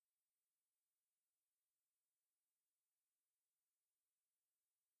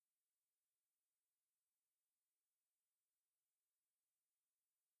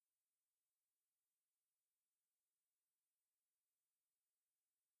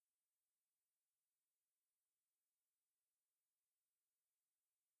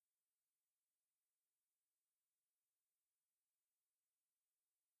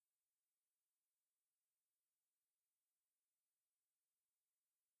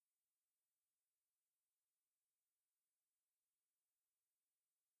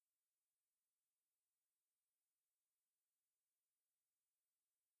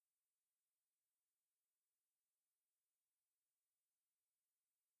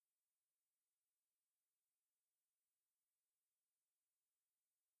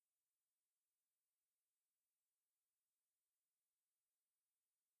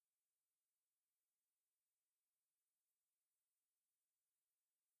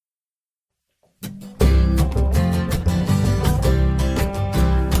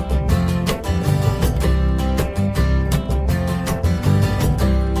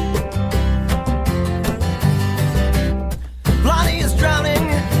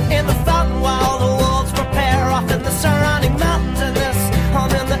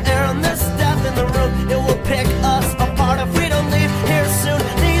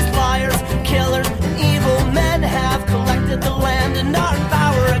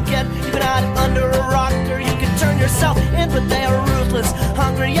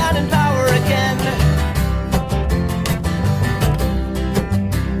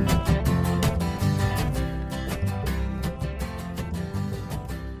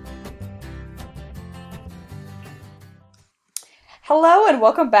Hello and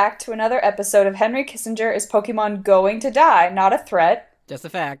welcome back to another episode of Henry Kissinger Is Pokemon Going to Die? Not a Threat. Just a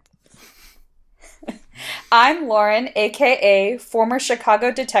fact. I'm Lauren, aka former Chicago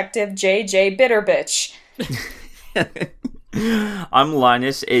detective J.J. Bitterbitch. I'm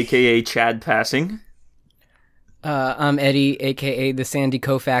Linus, aka Chad Passing. I'm Eddie, aka the Sandy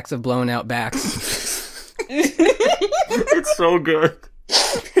Koufax of blown out backs. It's so good.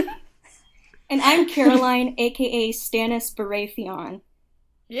 And I'm Caroline, aka Stannis Baratheon.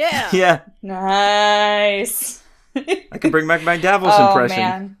 Yeah! Yeah, Nice. I can bring back my Davos impression.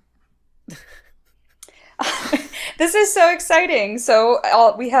 Man. This is so exciting. So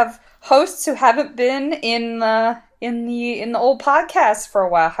we have hosts who haven't been in the old podcast for a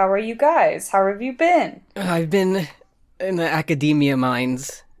while. How are you guys? How have you been? I've been in the academia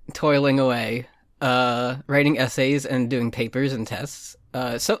mines, toiling away, writing essays and doing papers and tests.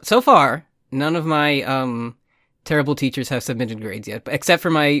 So far, none of my terrible teachers have submitted grades yet, except for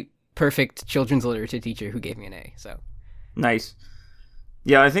my perfect children's literature teacher who gave me an A. So Nice.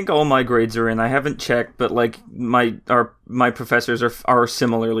 Yeah, I think all my grades are in. I haven't checked, but like my professors are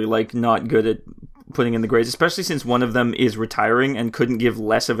similarly like not good at putting in the grades, especially since one of them is retiring and couldn't give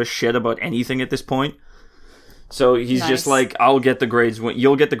less of a shit about anything at this point. So he's just like, I'll get the grades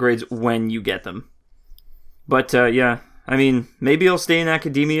you'll get the grades when you get them. But yeah, I mean, maybe I'll stay in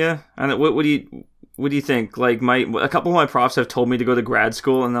academia. And what do you think? Like a couple of my profs have told me to go to grad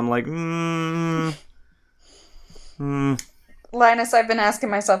school, and I'm like, Linus, I've been asking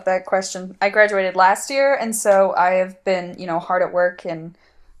myself that question. I graduated last year, and so I have been, hard at work and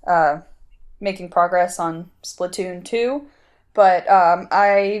making progress on Splatoon 2. But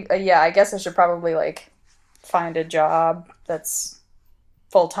I guess I should probably find a job that's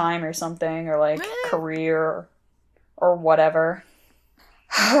full time or something, or career or whatever.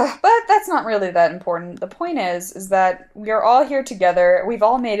 But that's not really that important. The point is that we are all here together. We've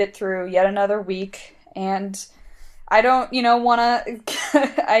all made it through yet another week, and I don't, want to...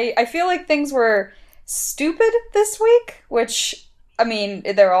 I feel like things were stupid this week, which, I mean,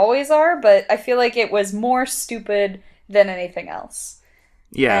 there always are, but I feel like it was more stupid than anything else.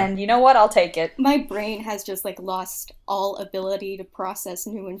 yeah. And you know what? I'll take it. My brain has just lost all ability to process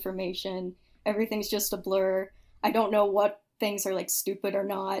new information. Everything's just a blur. I don't know what things are stupid or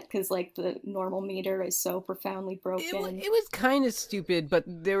not, because the normal meter is so profoundly broken. it was kind of stupid, but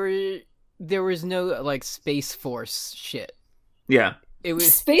there was no Space Force shit. Yeah. It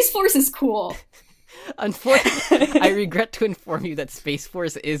was Space Force is cool. Unfortunately, I regret to inform you that Space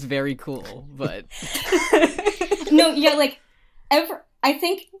Force is very cool, but No, yeah, I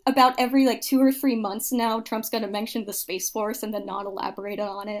think about every 2 or 3 months now, Trump's gonna mention the Space Force and then not elaborate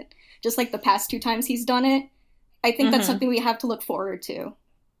on it. Just the past 2 times he's done it. I think that's something we have to look forward to.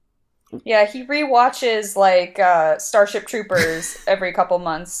 Yeah, he rewatches Starship Troopers every couple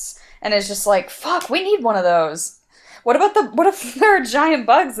months, and is just like, fuck, we need one of those. What if there are giant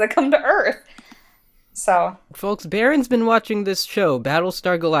bugs that come to Earth? So, folks, Baron's been watching this show,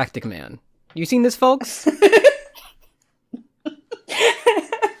 Battlestar Galactic Man. You seen this, folks?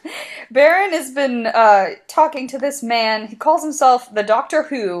 Baron has been talking to this man. He calls himself the Doctor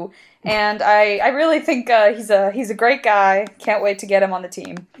Who, and I really think he's a great guy. Can't wait to get him on the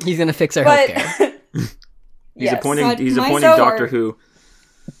team. He's gonna fix our healthcare. He's Yes. appointing my Doctor Who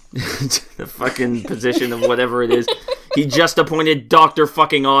to the fucking position of whatever it is. He just appointed Dr.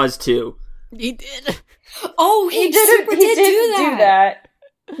 fucking Oz too. He did. Oh, he did do that.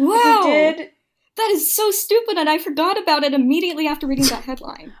 Wow. He did. That is so stupid, and I forgot about it immediately after reading that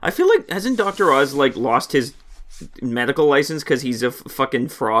headline. I feel like, hasn't Dr. Oz lost his medical license because he's a fucking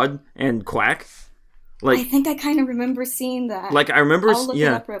fraud and quack? I think I kind of remember seeing that. I remember, I'll look it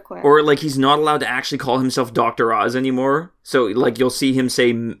up real quick. Or he's not allowed to actually call himself Dr. Oz anymore. So you'll see him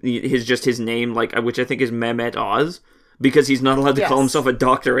say his name, which I think is Mehmet Oz, because he's not allowed to call himself a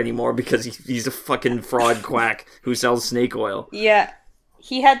doctor anymore because he's a fucking fraud quack who sells snake oil. Yeah.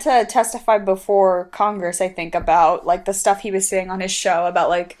 He had to testify before Congress, I think, about the stuff he was saying on his show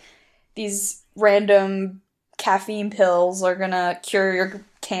about these random caffeine pills are gonna cure your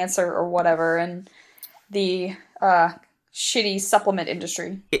cancer or whatever, and the shitty supplement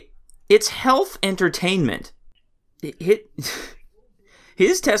industry. It's health entertainment.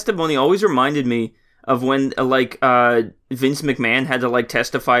 His testimony always reminded me of when Vince McMahon had to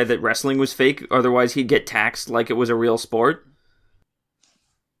testify that wrestling was fake, otherwise he'd get taxed like it was a real sport.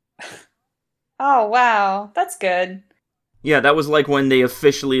 Oh, wow. That's good. Yeah, that was when they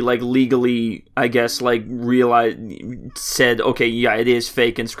officially, legally, I guess, said, okay, yeah, it is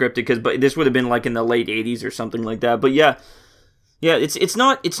fake and scripted, but this would have been, in the late 80s or something like that. But yeah, Yeah, it's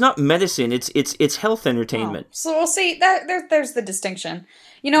not medicine. It's health entertainment. So we'll see that there's the distinction.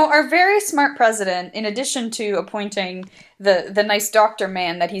 Our very smart president, in addition to appointing the nice doctor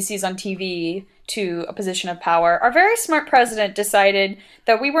man that he sees on TV to a position of power, our very smart president decided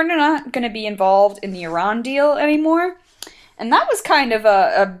that we were not going to be involved in the Iran deal anymore. And that was kind of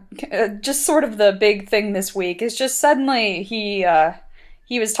a just sort of the big thing this week. Is just suddenly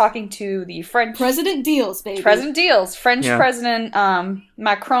he was talking to the French President Deals, baby. President Deals. French President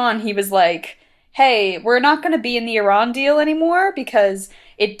Macron, he was like, hey, we're not going to be in the Iran deal anymore because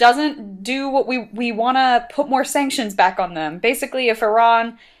it doesn't do what we want to put more sanctions back on them. Basically, if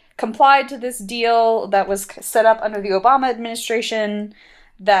Iran complied to this deal that was set up under the Obama administration,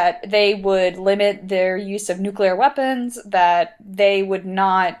 that they would limit their use of nuclear weapons, that they would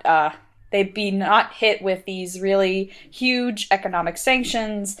not... they'd be not hit with these really huge economic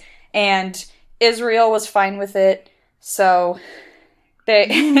sanctions, and Israel was fine with it. So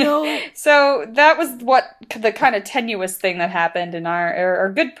so that was what the kind of tenuous thing that happened in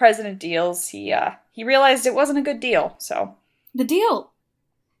our good President Deals. He realized it wasn't a good deal. So the deal,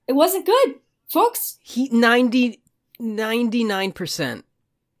 it wasn't good, folks. 99%.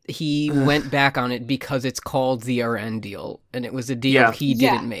 He went back on it because it's called the Iran deal, and it was a deal he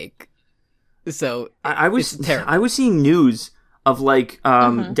didn't make. So I was seeing news of like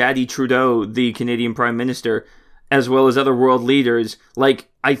Daddy Trudeau, the Canadian Prime Minister, as well as other world leaders, like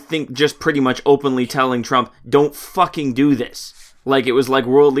I think just pretty much openly telling Trump, don't fucking do this. Like it was like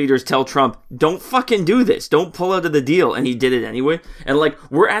world leaders tell Trump, don't fucking do this, don't pull out of the deal, and he did it anyway. And like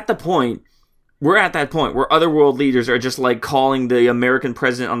we're at that point where other world leaders are just like calling the American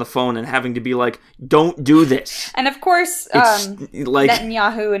president on the phone and having to be like, don't do this. And of course,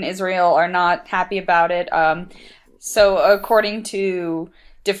 Netanyahu and Israel are not happy about it. So according to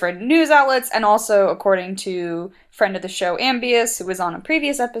different news outlets, and also according to friend of the show Ambius, who was on a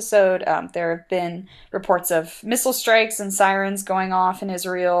previous episode, there have been reports of missile strikes and sirens going off in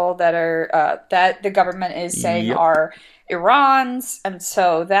Israel that are that the government is saying are Iran's, and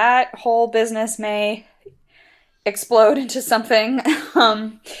so that whole business may explode into something.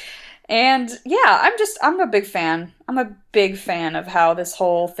 And yeah, I'm a big fan. I'm a big fan of how this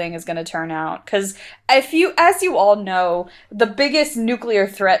whole thing is going to turn out. Because as you all know, the biggest nuclear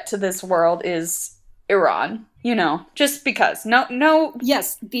threat to this world is Iran. Just because. No.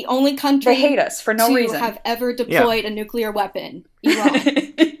 Yes, the only country they hate us for no reason have ever deployed a nuclear weapon. Iran.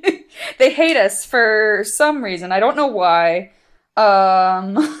 They hate us for some reason. I don't know why.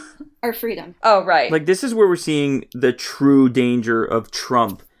 Our freedom. Oh, right. Like, this is where we're seeing the true danger of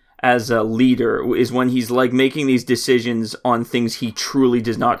Trump as a leader, is when he's, like, making these decisions on things he truly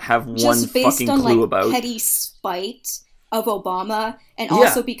does not have one fucking clue about. Just based on, petty spite of Obama, and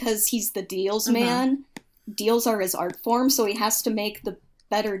also because he's the deals man. Deals are his art form, so he has to make the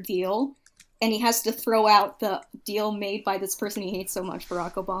better deal. And he has to throw out the deal made by this person he hates so much,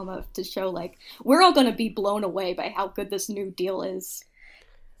 Barack Obama, to show, like, we're all going to be blown away by how good this new deal is.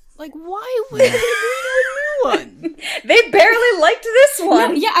 Like, why would they do a new one? They barely liked this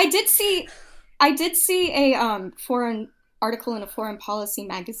one. No, yeah, I did see a foreign article in a foreign policy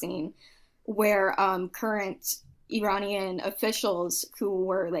magazine where current Iranian officials who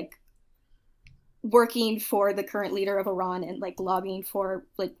were, like, working for the current leader of Iran and, like, lobbying for,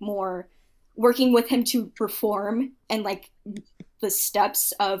 like, more... working with him to reform and, like, the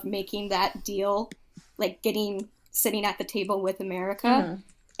steps of making that deal, like, sitting at the table with America.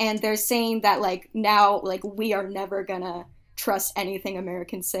 And they're saying that, like, now, like, we are never gonna trust anything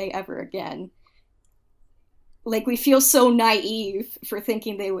Americans say ever again. Like, we feel so naive for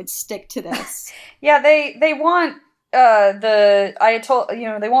thinking they would stick to this. Yeah, they want the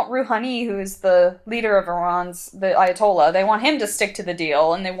Ayatollah, they want Rouhani, who's the leader of Iran's, the Ayatollah, they want him to stick to the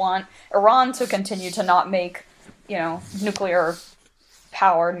deal, and they want Iran to continue to not make, nuclear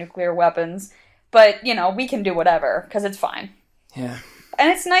weapons. But, we can do whatever, because it's fine. Yeah. And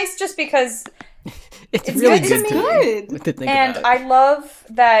it's nice just because it's really good to think and about. I love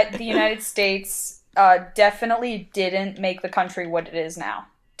that the United States definitely didn't make the country what it is now.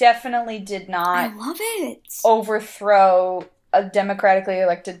 Definitely did not I love it. overthrow a democratically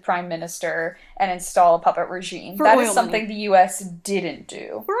elected prime minister and install a puppet regime. That is something the U.S. didn't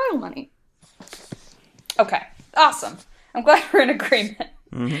do. For oil money. Okay. Awesome. I'm glad we're in agreement.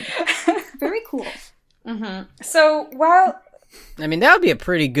 Very cool. So, while... I mean, that would be a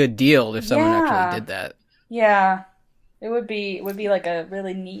pretty good deal if someone actually did that. Yeah. It would be like a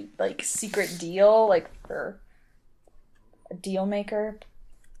really neat, like, secret deal, like, for a deal maker.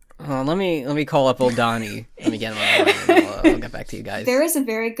 Let me call up old Donnie. Let me get him on the line, and I'll get back to you guys. There is a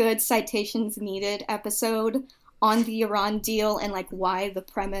very good Citations Needed episode on the Iran deal and like why the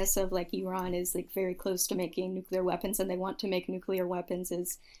premise of like Iran is like very close to making nuclear weapons and they want to make nuclear weapons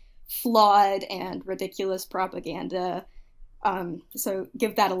is flawed and ridiculous propaganda. So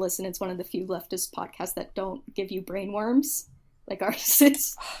give that a listen. It's one of the few leftist podcasts that don't give you brainworms like ours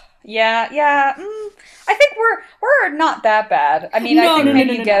is. Yeah. I think we're not that bad. I mean, I think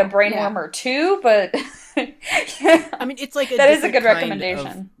maybe you get a brainworm or two, but yeah. I mean, it's like that is a good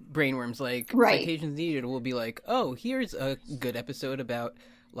recommendation. Brainworms, like right. Citations Needed will be like, oh, here's a good episode about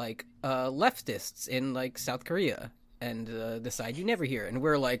like leftists in like South Korea and the side you never hear, and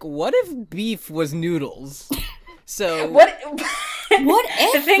we're like, what if beef was noodles? So what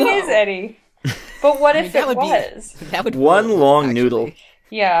if the thing is, Eddie? But what if it was? That would one roll, long actually. noodle.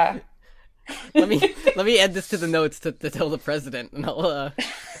 Yeah. Let me add this to the notes to tell the president, and I'll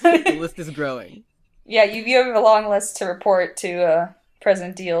the list is growing. Yeah, you have a long list to report to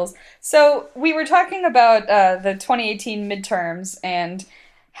President Deals. So we were talking about the 2018 midterms and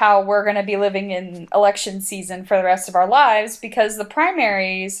how we're going to be living in election season for the rest of our lives because the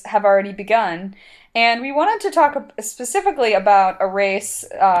primaries have already begun. And we wanted to talk specifically about a race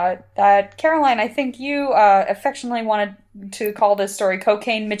that, Caroline, I think you affectionately wanted to call this story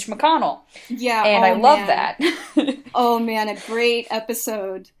Cocaine Mitch McConnell. Yeah, and I love that. Oh man, a great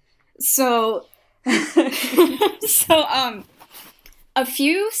episode. So, a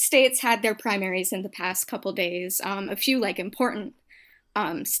few states had their primaries in the past couple days. A few like important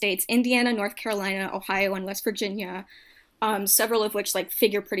states: Indiana, North Carolina, Ohio, and West Virginia. Several of which like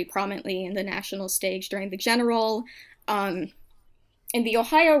figure pretty prominently in the national stage during the general. In the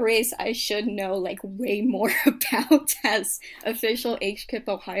Ohio race, I should know like way more about as official HKIP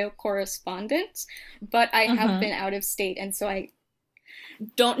Ohio correspondent, but I have been out of state, and so I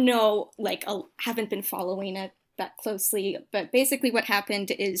don't know, like, haven't been following it that closely. But basically, what happened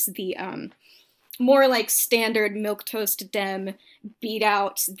is the more like standard milquetoast Dem beat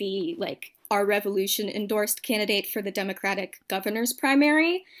out the like Our Revolution endorsed candidate for the Democratic governor's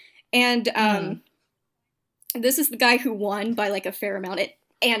primary. And this is the guy who won by like a fair amount.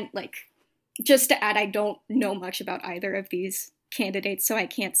 And like, just to add, I don't know much about either of these candidates, so I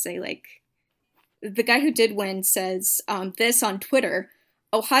can't say like, the guy who did win says this on Twitter: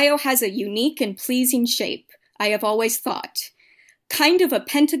 Ohio has a unique and pleasing shape, I have always thought. Kind of a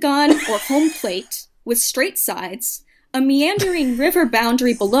pentagon or home plate with straight sides, a meandering river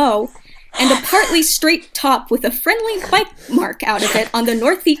boundary below, and a partly straight top with a friendly bike mark out of it on the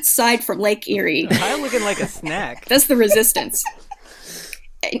northeast side from Lake Erie. I'm looking like a snack. That's the resistance.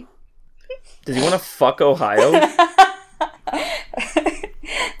 Does he want to fuck Ohio?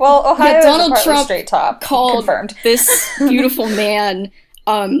 Well, Ohio is Donald a partly Trump straight top. called Confirmed. This beautiful man.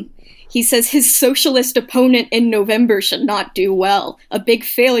 He says his socialist opponent in November should not do well. A big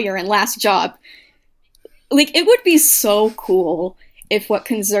failure and last job. Like, it would be so cool if what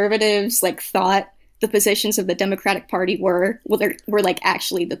conservatives like thought the positions of the Democratic Party were like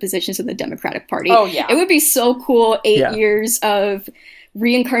actually the positions of the Democratic Party. Oh yeah, it would be so cool. 8 years of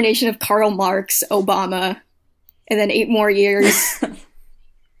reincarnation of Karl Marx, Obama, and then 8 more years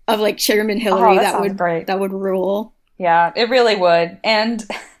of like Chairman Hillary. That would rule. Yeah, it really would. And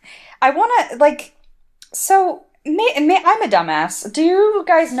I want to like so. I'm a dumbass. Do you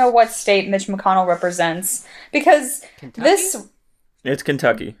guys know what state Mitch McConnell represents? Because Kentucky? It's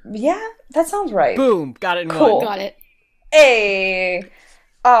Kentucky. Yeah, that sounds right. Boom, got it in cool. one. Got it. Hey.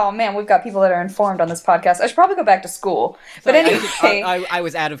 Oh man, we've got people that are informed on this podcast. I should probably go back to school. But anyway, I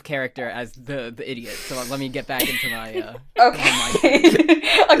was out of character as the idiot, so let me get back into my okay.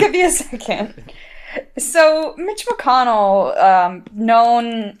 I'll give you a second. So, Mitch McConnell,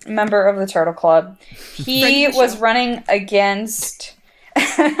 known member of the Turtle Club, he was running against...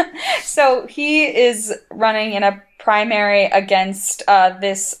 So, he is running in a primary against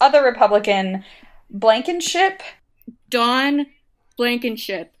this other Republican, Blankenship. Don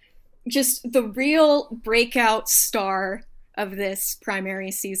Blankenship. Just the real breakout star of this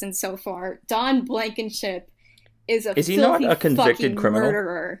primary season so far. Don Blankenship is a he not a convicted criminal?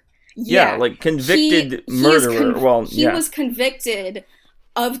 Murderer. Yeah, like convicted murderer. He was convicted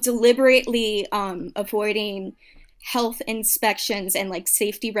of deliberately avoiding health inspections and like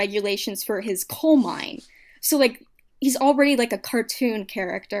safety regulations for his coal mine. So like he's already like a cartoon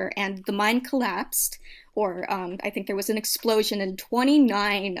character, and the mine collapsed, or I think there was an explosion, and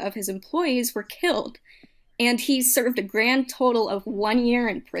 29 of his employees were killed, and he served a grand total of 1 year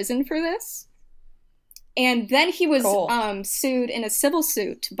in prison for this. And then he was sued in a civil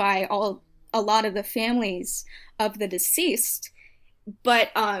suit by a lot of the families of the deceased.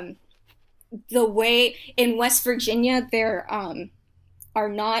 But the way in West Virginia, are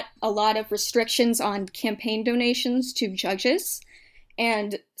not a lot of restrictions on campaign donations to judges.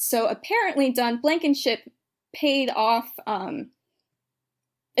 And so apparently Don Blankenship paid off,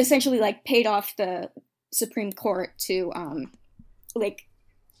 essentially like paid off the Supreme Court to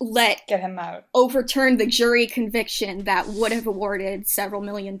Get him out. overturn the jury conviction that would have awarded several $1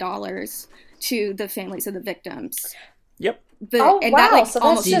 million to the families of the victims. Yep. And that like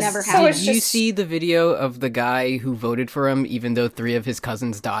almost never happened. Did you see the video of the guy who voted for him, even though 3 of his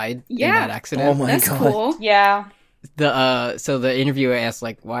cousins died in that accident? Oh my That's god. cool. Yeah. So the interviewer asked,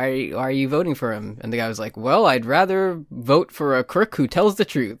 like, why are you voting for him? And the guy was like, well, I'd rather vote for a crook who tells the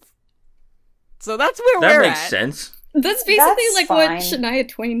truth. So that's where That we're makes at. sense. That's basically That's like fine. what Shania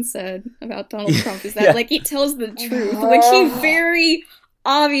Twain said about Donald Trump, is that Yeah. like he tells the truth, which he very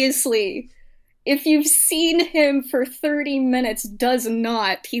obviously, if you've seen him for 30 minutes, does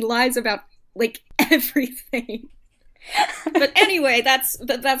not. He lies about like everything. But anyway, that's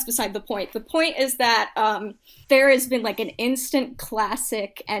beside the point. The point is that there has been like an instant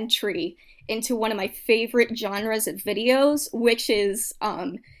classic entry into one of my favorite genres of videos, which is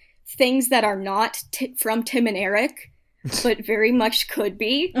things that are not from Tim and Eric, but very much could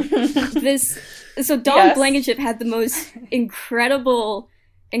be. So Don Yes. Blankenship had the most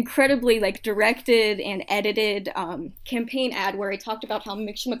incredibly like directed and edited campaign ad where he talked about how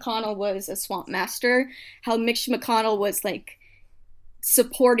Mitch McConnell was a swamp master, how Mitch McConnell was like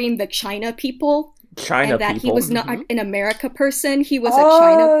supporting the China people, China and that people. he was not an America person, he was a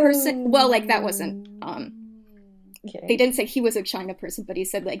China person. Well, like that wasn't Okay. they didn't say he was a China person, but he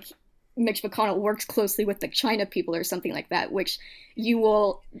said like Mitch McConnell works closely with the China people or something like that, which you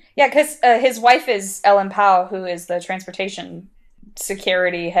will... Yeah, because his wife is Ellen Pao, who is the transportation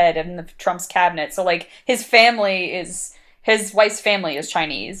security head in the Trump's cabinet. So, like, his wife's family is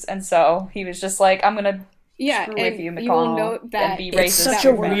Chinese. And so he was just like, I'm going to screw with you, you will McConnell, note that and be It's racist. such that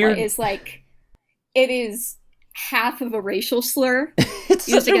a word weird- is like, it is half of a racial slur. It's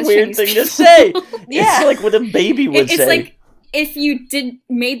used such a against weird Chinese thing to people. say. Yeah. It's like what a baby would It's say. like, if you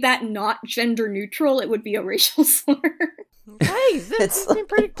made that not gender neutral, it would be a racial slur. Hey, that's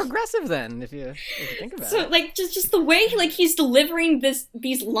pretty progressive then, if you think about So it. like just the way like he's delivering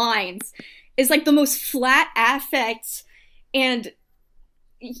these lines is like the most flat affect, and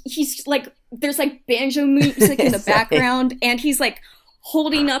he's like there's like banjo music in the background, and he's like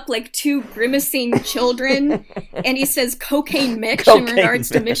holding up like 2 grimacing children, and he says "Cocaine Mitch" in Cocaine regards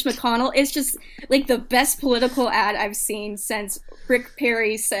to Mitch. Mitch McConnell. It's just like the best political ad I've seen since Rick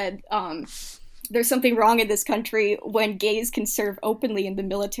Perry said there's something wrong in this country when gays can serve openly in the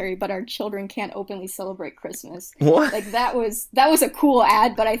military, but our children can't openly celebrate Christmas. What? Like that was a cool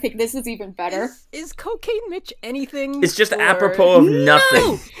ad, but I think this is even better. Is Cocaine Mitch anything? It's just or- apropos of nothing.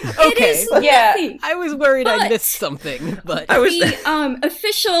 No, it Okay. is Yeah. nothing. I was worried I But- missed something, but I was The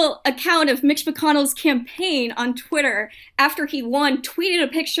official account of Mitch McConnell's campaign on Twitter after he won tweeted a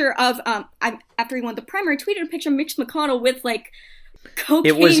picture of after he won the primary, tweeted a picture of Mitch McConnell with like cocaine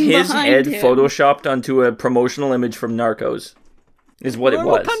It was his behind head him. photoshopped onto a promotional image from Narcos. Is what it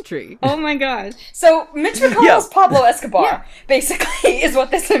normal was. country. Oh my god. So Mitch McConnell's Yeah. Pablo Escobar, basically, is what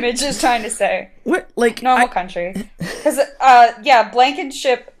this image is trying to say. What? Like Normal country. Because,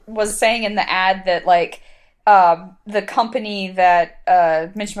 Blankenship was saying in the ad that, like, the company that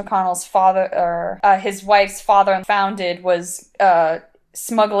Mitch McConnell's father, or his wife's father founded was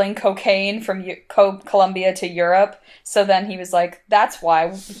smuggling cocaine from Colombia to Europe. So then he was like, that's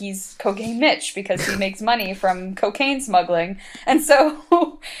why he's Cocaine Mitch, because he makes money from cocaine smuggling. And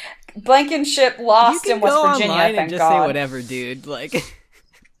so Blankenship lost You in can West go Virginia, online thank and just God. say whatever, dude. Like,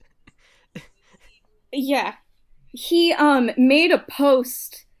 Yeah. He made a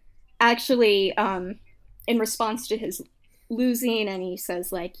post actually in response to his losing, and he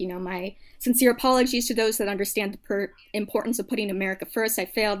says like, you know, my sincere apologies to those that understand the importance of putting America first. I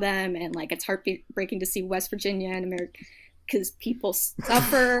failed them, and like it's heartbreaking to see West Virginia and America's people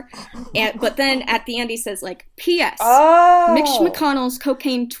suffer. But then at the end he says like, P.S. Oh. Mitch McConnell's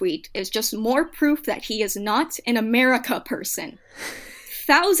cocaine tweet is just more proof that he is not an America person.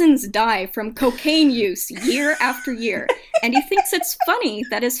 Thousands die from cocaine use year after year, and he thinks it's funny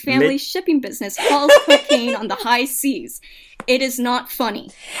that his family's shipping business hauls cocaine on the high seas. It is not funny.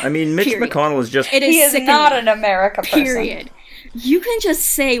 I mean, Mitch Period. McConnell is just. It is He is sickening. not an America person. Period. You can just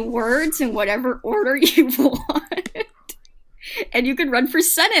say words in whatever order you want. And you can run for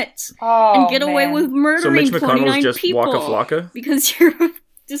Senate Oh, and get away man. with So murdering Mitch 29 McConnell's just people Waka Flocka? because you're a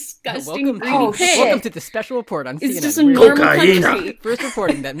disgusting welcome, greedy Oh, pig. shit. welcome to the special report on It's CNN. just a We're normal Cocaine. country. first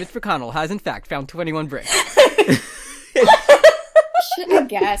reporting that Mitch McConnell has in fact found 21 bricks. I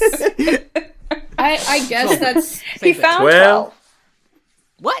guess. I guess that's... He found 12.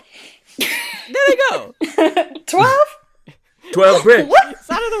 What? There they go. 12? 12 bricks.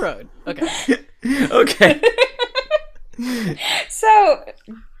 Side of the road. Okay. Okay. So,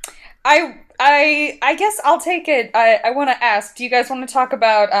 I guess I'll take it. I want to ask, do you guys want to talk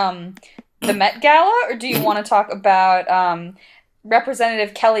about the Met Gala, or do you want to talk about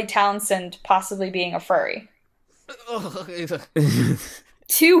Representative Kelly Townsend possibly being a furry?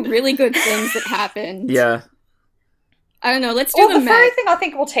 Two really good things that happened. Yeah. I don't know. Let's do the Met. furry thing I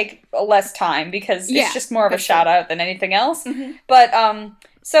think will take less time because it's just more of a that's shout out than anything else. Mhm. But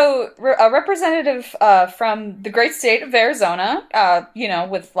so a representative from the great state of Arizona,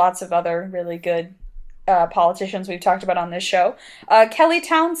 with lots of other really good politicians we've talked about on this show, Kelly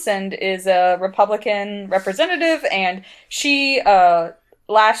Townsend is a Republican representative, and she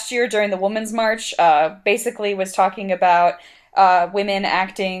last year during the Women's March basically was talking about women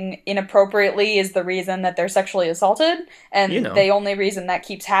acting inappropriately is the reason that they're sexually assaulted, and the only reason that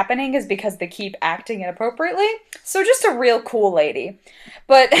keeps happening is because they keep acting inappropriately. So just a real cool lady.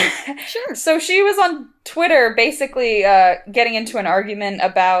 But Sure. So she was on Twitter basically getting into an argument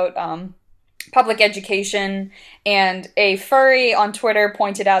about public education, and a furry on Twitter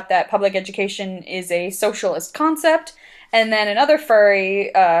pointed out that public education is a socialist concept, and then another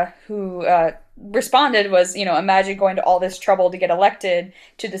furry who responded was, imagine going to all this trouble to get elected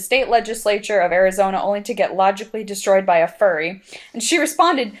to the state legislature of Arizona only to get logically destroyed by a furry. And she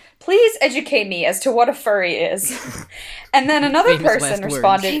responded, please educate me as to what a furry is. And then another Famous person last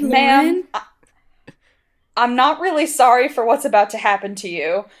responded, words. ma'am, I'm not really sorry for what's about to happen to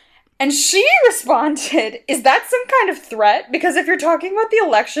you. And she responded, is that some kind of threat? Because if you're talking about the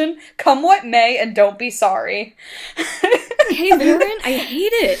election, come what may and don't be sorry. Hey, Lauren, I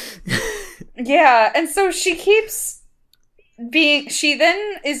hate it. Yeah, and so she keeps she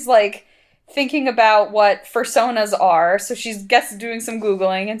then is like thinking about what fursonas are, so she's doing some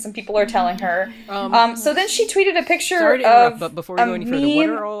Googling, and some people are telling her. So then she tweeted a picture Sorry to interrupt, of but before we go any further, what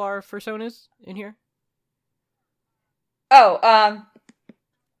are all our personas in here? Oh,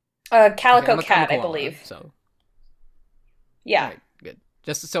 Calico I'm a Cat, I koala, believe. So, Yeah. alright, good.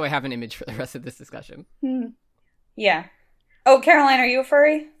 Just so I have an image for the rest of this discussion. Yeah. Oh, Caroline, are you a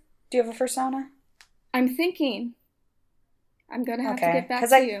furry? Do you have a fursona? I'm thinking. I'm gonna have to Okay, get back 'cause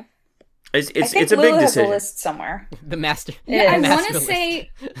to I- you. It's I think it's a Lulu big has a decision. list somewhere. The master. Yeah, I the want master to list.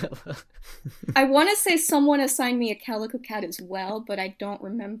 say, I want to say someone assigned me a Calico Cat as well, but I don't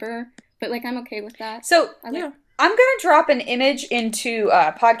remember. But I'm okay with that. So I like- I'm going to drop an image into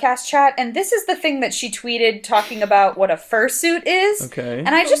podcast chat, and this is the thing that she tweeted talking about what a fursuit is. Okay. And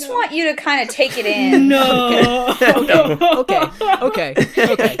I just want you to kind of take it in. No. Okay.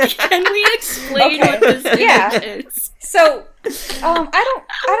 Can we explain Okay. what this Yeah. is? So, I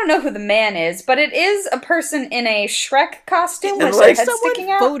don't know who the man is, but it is a person in a Shrek costume with their like head Someone sticking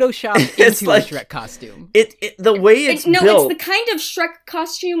out. photoshopped It's into like- a Shrek costume. It the way it's No, built. it's the kind of Shrek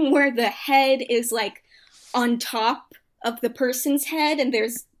costume where the head is on top of the person's head, and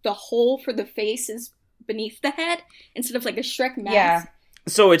there's the hole for the face is beneath the head instead of a Shrek mask. Yeah.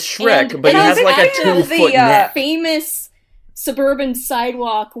 So it's Shrek, And but it it has was like a actually 2-foot the, neck. Famous suburban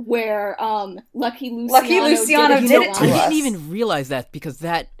sidewalk where Lucky Luciano, Luciano did it to I us. didn't even realize that because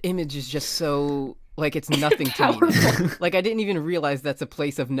that image is just so it's nothing to me. Powerful. I didn't even realize that's a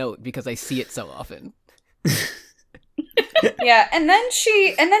place of note because I see it so often. Yeah, and then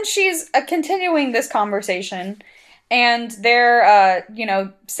she's continuing this conversation, and they're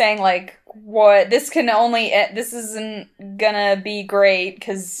saying what this isn't gonna be great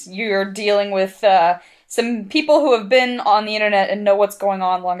because you're dealing with some people who have been on the internet and know what's going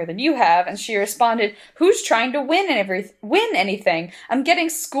on longer than you have. And she responded, who's trying to win anything? I'm getting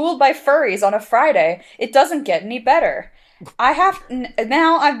schooled by furries on a Friday. It doesn't get any better.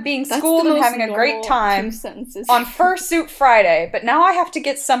 Now I'm being That's schooled the and most having a great normal time 2 sentences. on Fursuit Friday, but now I have to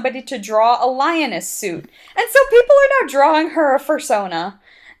get somebody to draw a lioness suit. And so people are now drawing her a fursona.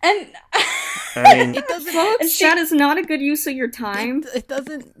 And I mean, It doesn't. Folks, she- that is not a good use of your time. It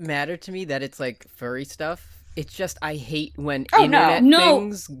doesn't matter to me that it's furry stuff. It's just I hate when Oh, no. internet No.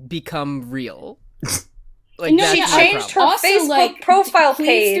 things become real. No, that's she yeah, my changed her problem. Also, Facebook profile please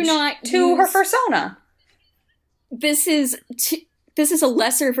do page not to her use- fursona. This is a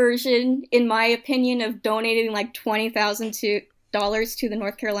lesser version, in my opinion, of donating $20,000 to the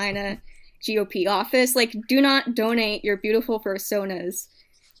North Carolina GOP office. Do not donate your beautiful personas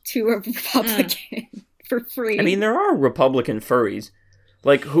to a Republican for free. I mean, there are Republican furries.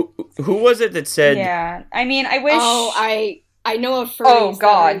 Who was it that said? Yeah, I mean, I wish. I know of furries. Oh,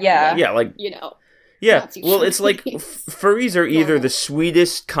 God, that are, yeah. Yeah, Yeah, Nazi well, it's like furries. furries are either the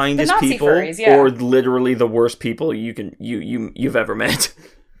sweetest, kindest Nazi people, furries, yeah. or literally the worst people you've ever met.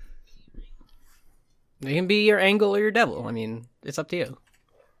 They can be your angel or your devil. I mean, it's up to you.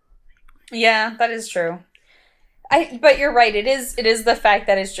 Yeah, that is true. But you're right. It is the fact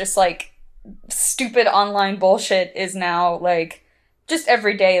that it's just like stupid online bullshit is now like just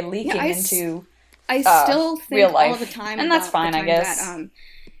every day leaking into I still think real life. all the time, And that's about fine, the I time guess. That,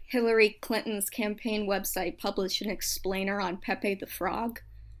 Hillary Clinton's campaign website published an explainer on Pepe the Frog.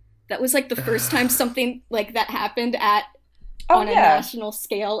 That was like the first time something like that happened on a national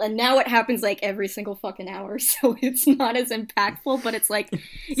scale, and now it happens like every single fucking hour, so it's not as impactful, but it's like, the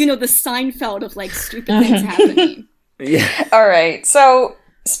Seinfeld of like stupid things happening. Yeah. All right. So,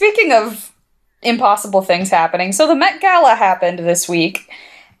 speaking of impossible things happening, so the Met Gala happened this week,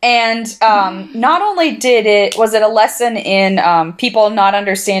 and not only was it a lesson in people not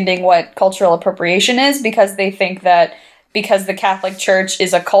understanding what cultural appropriation is, because they think that because the Catholic Church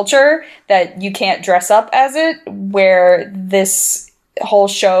is a culture that you can't dress up as it, where this whole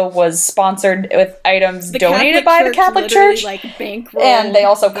show was sponsored with items donated by the Catholic Church, like, and they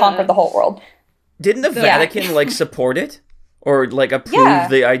also conquered the whole world. Didn't the Vatican like support it or like approve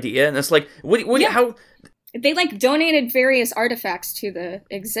the idea? And it's like, how? They like donated various artifacts to the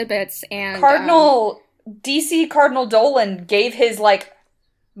exhibits, and DC Cardinal Dolan gave his like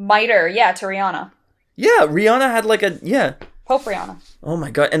mitre, to Rihanna. Yeah, Rihanna had like Pope Rihanna. Oh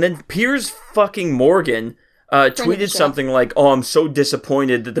my god! And then Piers fucking Morgan tweeted something like, "Oh, I'm so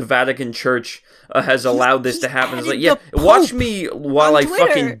disappointed that the Vatican Church has allowed this to happen." It's like, watch me while I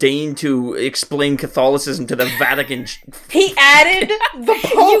fucking deign to explain Catholicism to the Vatican. He added the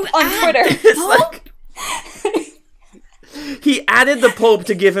Pope on Twitter. It's like he added the Pope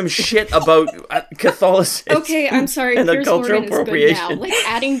to give him shit about Catholicism. Okay, I'm sorry. And Piers cultural Morgan is appropriation. good now. Like,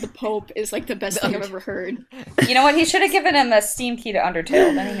 adding the Pope is like the best thing I've ever heard. You know what? He should have given him a Steam key to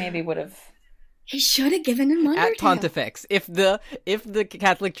Undertale. Then he maybe would have. He should have given him Undertale. At Pontifex, if the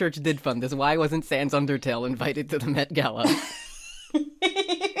Catholic Church did fund this, why wasn't Sans Undertale invited to the Met Gala?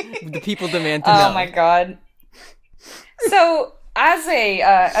 The people demand to know. Oh my god. So, as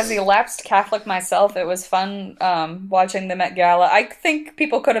a lapsed Catholic myself, it was fun watching the Met Gala. I think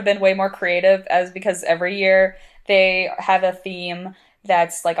people could have been way more creative, because every year they have a theme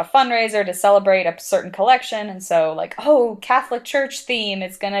that's like a fundraiser to celebrate a certain collection, and so like, Catholic Church theme,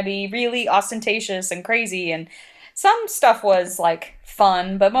 it's gonna be really ostentatious and crazy, and some stuff was like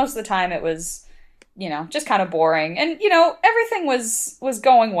fun, but most of the time it was, just kind of boring, and everything was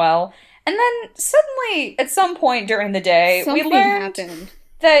going well. And then suddenly, at some point during the day, we learned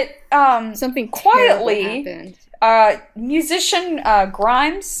that something quietly, musician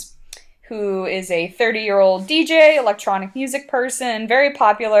Grimes, who is a 30-year-old DJ, electronic music person, very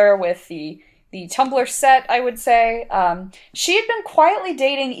popular with the Tumblr set, I would say, she had been quietly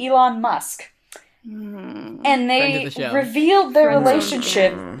dating Elon Musk. And they revealed their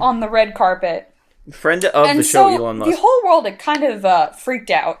relationship on the red carpet. Friend of the show, Elon Musk. The whole world had kind of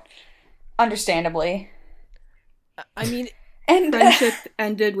freaked out. Understandably. I mean, and friendship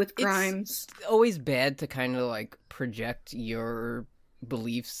ended with Grimes. It's always bad to kind of like project your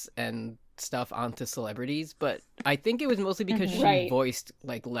beliefs and stuff onto celebrities, but I think it was mostly because she voiced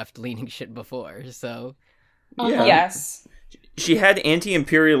like left-leaning shit before, so yeah. Yes. She had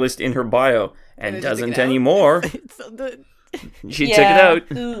anti-imperialist in her bio and doesn't anymore. She took it out.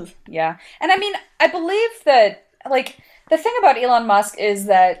 Yeah. And I mean, I believe that like the thing about Elon Musk is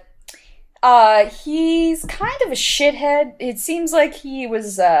that he's kind of a shithead. It seems like he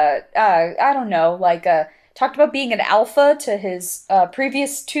was, I don't know, like, talked about being an alpha to his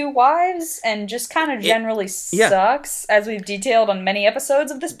previous two wives, and just kind of generally sucks, as we've detailed on many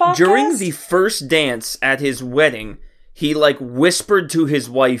episodes of this podcast. During the first dance at his wedding, he, like, whispered to his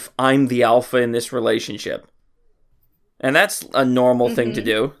wife, "I'm the alpha in this relationship." And that's a normal thing to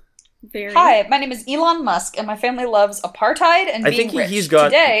do. Hi, my name is Elon Musk, and my family loves apartheid and being rich. He's got,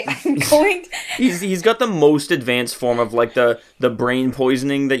 today, I'm going. He's got the most advanced form of like the brain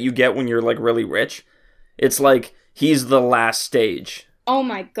poisoning that you get when you're like really rich. It's like he's the last stage. Oh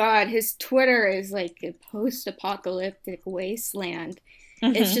my god, his Twitter is like a post-apocalyptic wasteland.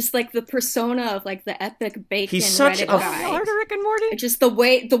 Mm-hmm. It's just like the persona of like the epic bacon he's such Reddit a guy. Rick and Morty. It's just the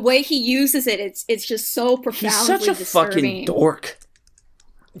way he uses it. It's just so profoundly He's such a disturbing. fucking dork.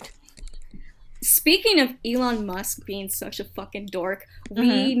 Speaking of Elon Musk being such a fucking dork,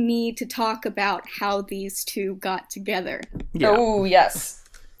 we need to talk about how these two got together. Yeah. Oh, yes.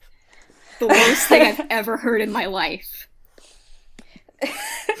 The worst thing I've ever heard in my life.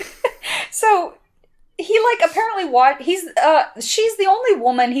 So, he, like, apparently she's the only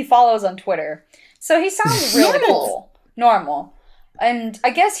woman he follows on Twitter. So he sounds really cool. Normal. And I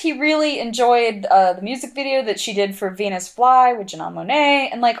guess he really enjoyed the music video that she did for Venus Fly with Janelle Monáe.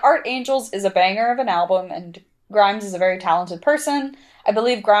 And, like, Art Angels is a banger of an album, and Grimes is a very talented person. I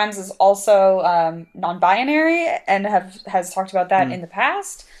believe Grimes is also non-binary and has talked about that in the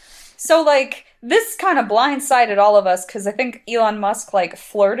past. So, like, this kind of blindsided all of us, because I think Elon Musk, like,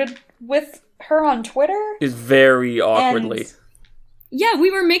 flirted with her on Twitter. Is very awkwardly. And Yeah,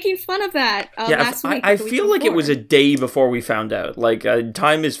 we were making fun of that last week. I feel like it was a day before we found out. Like,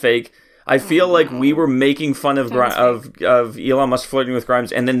 time is fake. I feel like we were making fun of Elon Musk flirting with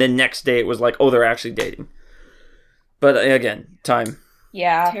Grimes, and then the next day it was like, oh, they're actually dating. But again, time.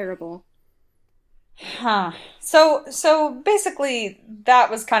 Yeah. Terrible. Huh. So basically,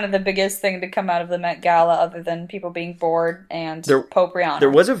 that was kind of the biggest thing to come out of the Met Gala, other than people being bored and Pope Rihanna. There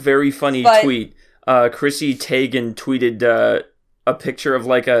was a very funny tweet. Chrissy Teigen tweeted a picture of,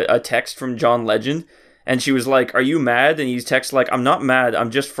 like, a text from John Legend, and she was like, "Are you mad?" And he's text like, "I'm not mad. I'm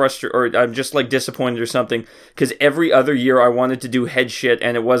just frustrated, or I'm just, like, disappointed or something, because every other year I wanted to do head shit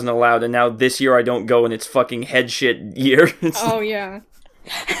and it wasn't allowed, and now this year I don't go and it's fucking head shit year." Oh yeah.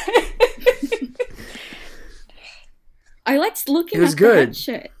 I liked looking at the head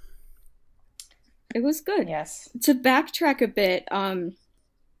shit. It was good. Yes. To backtrack a bit,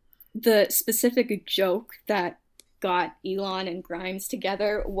 the specific joke that got Elon and Grimes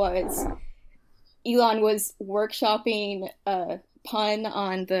together was Elon was workshopping a pun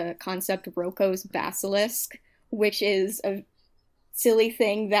on the concept of Roko's basilisk, which is a silly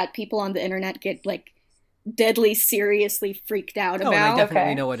thing that people on the internet get, like, deadly seriously freaked out about. And I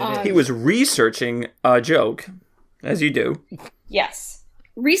definitely know what it is. He was researching a joke, as you do. Yes.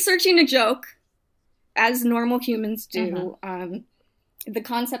 Researching a joke, as normal humans do. The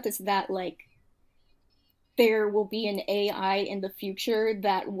concept is that, like, there will be an AI in the future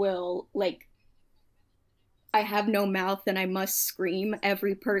that will, like, I have no mouth and I must scream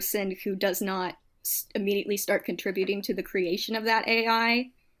every person who does not immediately start contributing to the creation of that AI.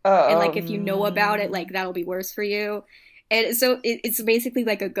 And, like, if you know about it, like, that'll be worse for you. And so it's basically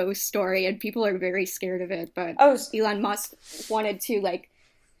like a ghost story, and people are very scared of it. But Elon Musk wanted to, like,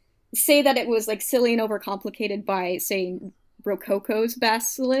 say that it was, like, silly and overcomplicated by saying Rococo's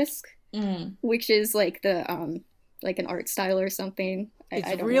basilisk, which is, like, the like an art style or something.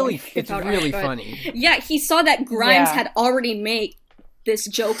 It's really funny. Yeah, he saw that Grimes had already made this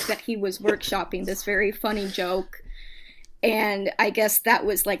joke that he was workshopping, this very funny joke. And I guess that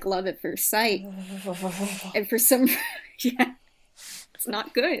was, like, love at first sight. And for some... yeah. It's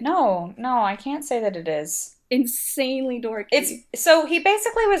not good. No, I can't say that it is. Insanely dorky. So he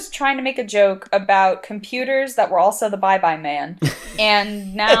basically was trying to make a joke about computers that were also the Bye-Bye Man.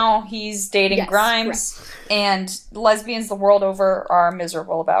 And now he's dating Grimes, correct. And lesbians the world over are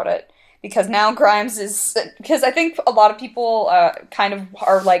miserable about it. Because now Grimes is... Because I think a lot of people kind of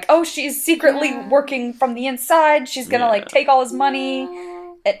are like, oh, she's secretly working from the inside. She's gonna, like, take all his money.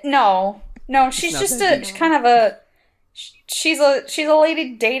 No, she's just she's a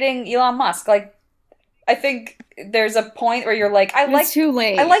lady dating Elon Musk. Like, I think there's a point where you're like, it's too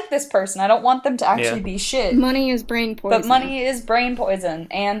late. I like this person. I don't want them to actually be shit. Money is brain poison. But money is brain poison,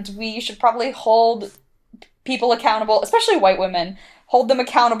 and we should probably hold people accountable, especially white women. Hold them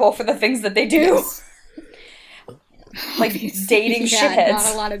accountable for the things that they do. Yes. Like dating shitheads.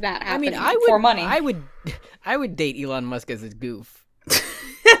 Not a lot of that happening. I mean, for money. I would date Elon Musk as a goof.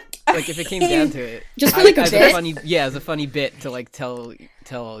 Like, if it came down to it, just for, like, a bit. As a funny bit to, like, tell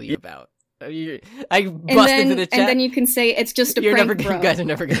you about. I bust into the chat, and then you can say it's just a prank, bro. You guys are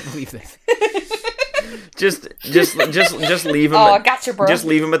never gonna believe this. just leave him. Oh, gotcha, bro. Just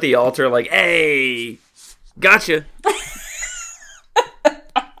leave him at the altar, like, hey, gotcha.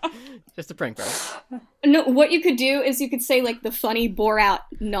 Just a prank, bro. No, what you could do is you could say, like, the funny bore-out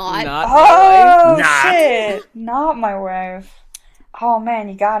nod. Shit. Not my wife. Oh, man,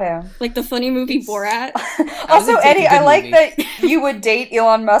 you got him. Like the funny movie Borat. Also, Eddie, I like that you would date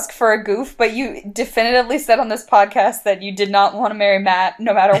Elon Musk for a goof, but you definitively said on this podcast that you did not want to marry Matt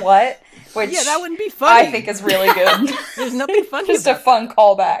no matter what. Which yeah, that wouldn't be funny. I think is really good. There's nothing funny Just about a fun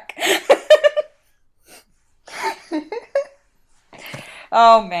callback.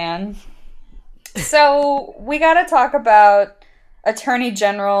 Oh, man. So, we gotta talk about Attorney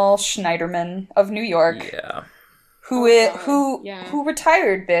General Schneiderman of New York. Yeah. Who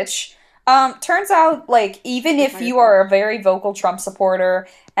retired, bitch. Turns out, like, even if you are a very vocal Trump supporter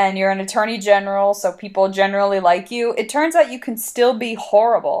and you're an attorney general, so people generally like you, it turns out you can still be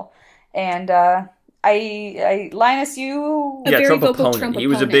horrible. And, Linus, you... A very Trump vocal opponent. Trump He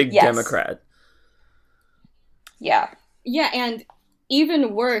was a opponent. big Yes. Democrat. Yeah. Yeah, and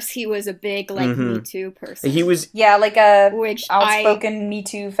even worse, he was a big like Mhm. Me Too person. He was Yeah, like a which outspoken Me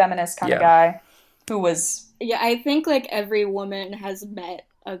Too feminist kind of guy who was. Yeah, I think like every woman has met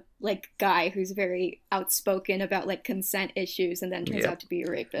a like guy who's very outspoken about like consent issues and then turns out to be a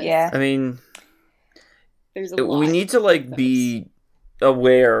rapist. Yeah. I mean, there's a lot. we need to like be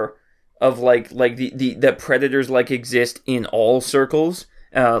aware of like the that predators like exist in all circles.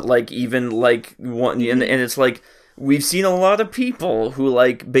 Like even like one, and it's like we've seen a lot of people who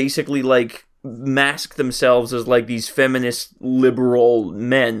like basically like mask themselves as like these feminist liberal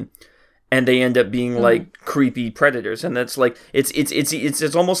men, and they end up being like creepy predators. And that's like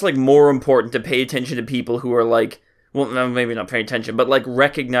it's almost like more important to pay attention to people who are like, well, no, maybe not pay attention, but like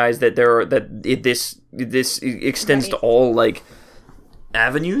recognize that this extends to all like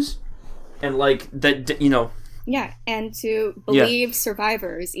avenues, and like that, you know. Yeah, and to believe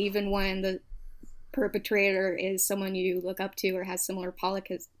survivors even when the perpetrator is someone you look up to or has similar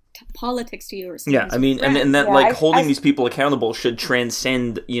politics to you or something. Yeah, I mean, and that like holding these people accountable should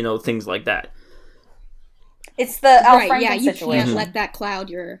transcend, you know, things like that. It's the Al Franken you situation. can't let that cloud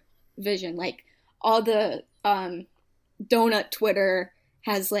your vision. Like all the donut Twitter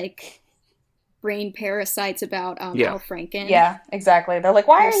has like brain parasites about Al Franken. Yeah, exactly. They're like,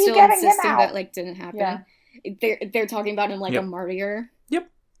 why are you getting him out? That like didn't happen. Yeah. They're talking about him like a martyr. Yep.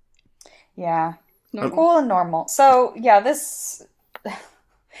 Yeah. Normal. Cool and normal. So yeah,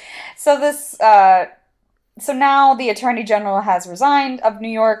 so now the Attorney General has resigned of New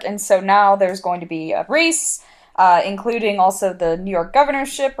York, and so now there's going to be a race, including also the New York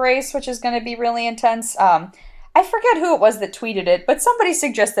governorship race, which is going to be really intense. I forget who it was that tweeted it, but somebody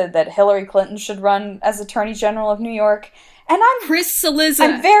suggested that Hillary Clinton should run as Attorney General of New York, and Chris Cillizza.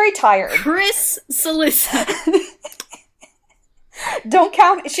 I'm very tired. Chris Cillizza. Don't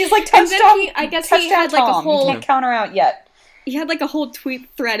count. She's like touchdown. I guess he had like a whole. You can't count her out yet. He had like a whole tweet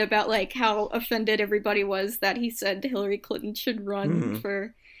thread about like how offended everybody was that he said Hillary Clinton should run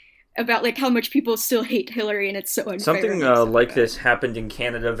for, about like how much people still hate Hillary and it's so unfair. Something like this happened in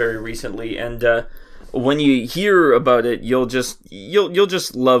Canada very recently, and when you hear about it, you'll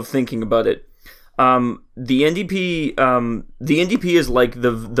just love thinking about it. The NDP is like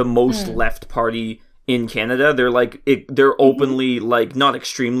the most left party in Canada. They're like they're openly like not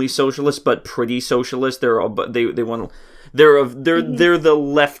extremely socialist, but pretty socialist. They're the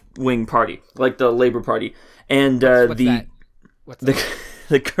left wing party, like the Labour Party, and the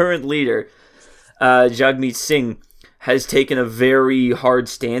current leader, Jagmeet Singh, has taken a very hard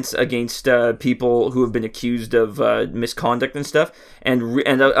stance against people who have been accused of misconduct and stuff.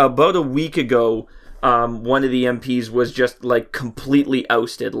 And about a week ago, one of the MPs was just like completely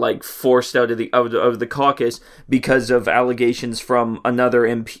ousted, like forced out of the caucus because of allegations from another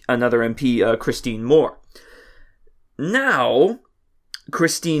MP, Christine Moore. Now,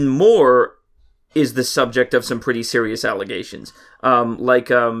 Christine Moore is the subject of some pretty serious allegations.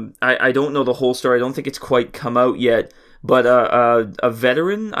 I don't know the whole story. I don't think it's quite come out yet. But a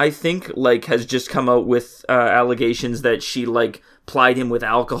veteran, I think, like has just come out with allegations that she like plied him with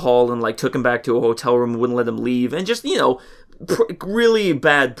alcohol and like took him back to a hotel room, wouldn't let him leave, and just really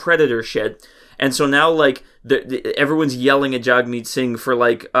bad predator shit. And so now, like, everyone's yelling at Jagmeet Singh for,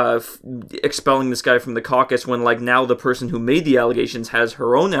 like, expelling this guy from the caucus when, like, now the person who made the allegations has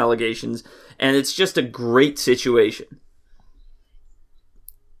her own allegations, and it's just a great situation.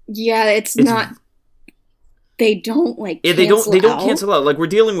 Yeah, it's not... They don't, like, They don't cancel out. Like, we're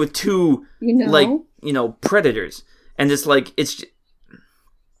dealing with two, predators. And it's, like, it's...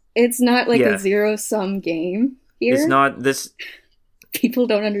 It's not, like, a zero-sum game here. It's not this... People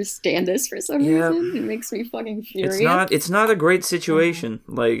don't understand this for some reason. It makes me fucking furious. It's not a great situation.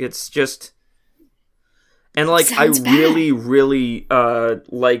 Like, it's just... And, like, Sounds I really, really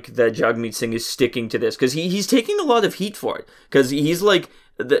like that Jagmeet Singh is sticking to this. Because he's taking a lot of heat for it. Because he's, like...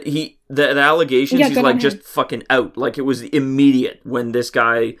 The allegations, he's, like, just fucking out. Like, it was immediate when this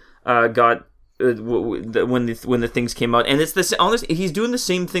guy got... when the things came out. And it's this... Honestly, he's doing the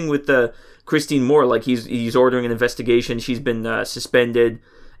same thing with Christine Moore. Like, he's ordering an investigation. She's been suspended.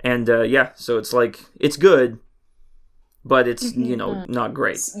 And, so it's like... It's good, but it's, not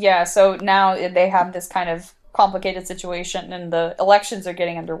great. Yeah, so now they have this kind of complicated situation, and the elections are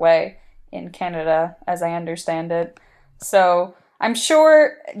getting underway in Canada, as I understand it. So... I'm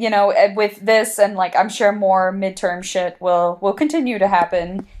sure, with this and, like, I'm sure more midterm shit will continue to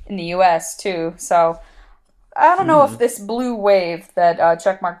happen in the U.S., too. So, I don't know if this blue wave that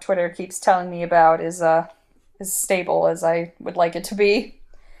Checkmark Twitter keeps telling me about is stable as I would like it to be.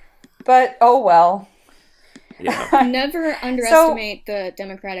 But, oh well. Yeah. Never underestimate the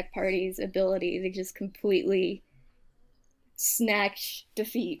Democratic Party's ability to just completely snatch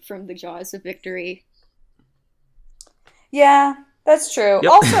defeat from the jaws of victory. Yeah, that's true.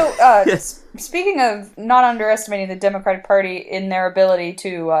 Yep. Also, Yes. speaking of not underestimating the Democratic Party in their ability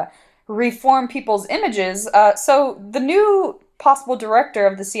to reform people's images, so the new possible director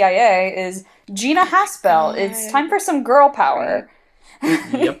of the CIA is Gina Haspel. It's time for some girl power.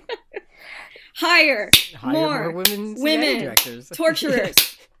 Yep. Hire Hire more women women directors.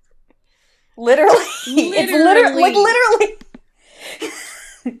 torturers. Literally. It's literally.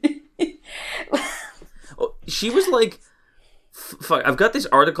 Oh, she was like, fuck, I've got this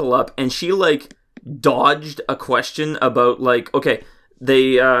article up, and she like dodged a question about like, okay,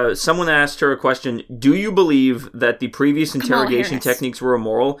 they someone asked her a question, do you believe that the previous interrogation Harris. techniques were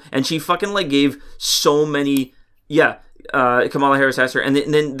immoral? And she fucking like gave so many, Kamala Harris asked her, and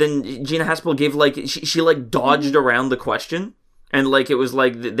then Gina Haspel gave like, she like dodged around the question. And like it was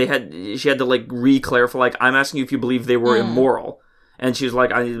like she had to like re-clarify, like, I'm asking you if you believe they were immoral, and she was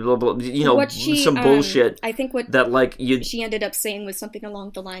like, I blah, blah, some bullshit. I think what that like she ended up saying was something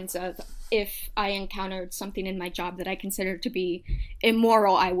along the lines of, if I encountered something in my job that I considered to be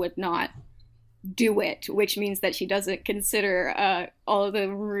immoral, I would not do it, which means that she doesn't consider all of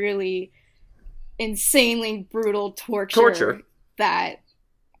the really insanely brutal torture that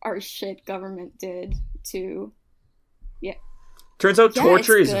our shit government did to. Turns out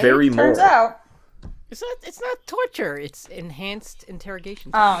torture is good. very moral. Turns out. It's not torture. It's enhanced interrogation.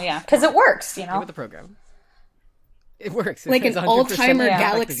 Oh, yeah. Because it works, you know? With the program. It works. Like an 100% all-timer effectiveness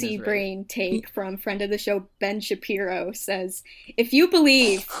galaxy rate. brain take from friend of the show Ben Shapiro says, if you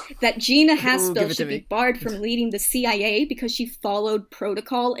believe that Gina give Haspel it should to be me. barred from leading the CIA because she followed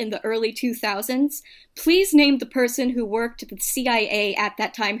protocol in the early 2000s, please name the person who worked at the CIA at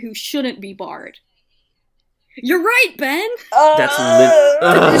that time who shouldn't be barred. You're right, Ben! That's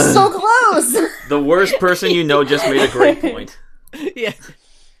You're so close! The worst person you know just made a great point. Yeah.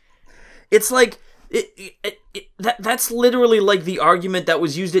 It's like that's literally like the argument that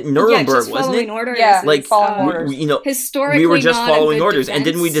was used at Nuremberg, just wasn't following it? orders. Yeah, is, like following orders. historically we were just not a following good orders, and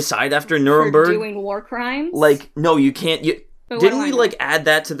didn't we defense decide after for Nuremberg? doing war crimes? Like, no, you can't. But Didn't what we do I like know? add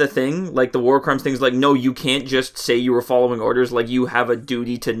that to the thing? Like the war crimes things. Like, no, you can't just say you were following orders. Like, you have a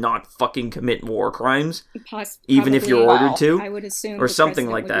duty to not fucking commit war crimes, even if you're Probably, ordered to, I would assume, or the something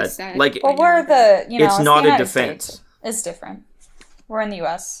president like would have that. said Like, Well, by we're Nuremberg. the, you know, It's the not a United defense. States. It's different. We're in the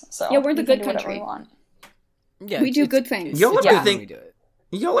U.S., so Yeah, we're the we can good do whatever country. we want. Yeah, We do it's- good things. Y'all ever Yeah. think? We do it.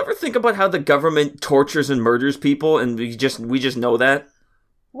 Y'all ever think about how the government tortures and murders people, and we just know that?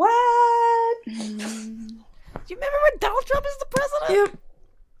 What? Do you remember when Donald Trump is the president?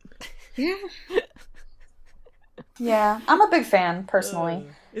 Yeah. Yeah, I'm a big fan, personally.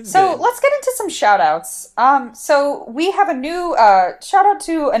 It's So good. let's get into some shout outs. So we have a new shout out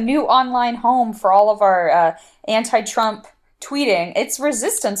to a new online home for all of our anti-Trump tweeting. It's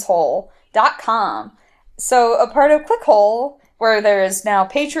resistancehole.com. So a part of Clickhole, where there is now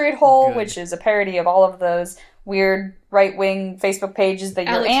Patriot Hole, Good. which is a parody of all of those weird right-wing Facebook pages that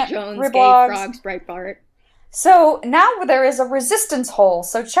your Alex aunt Jones, Gay reblogs. Frogs, Breitbart. So now there is a resistance hole.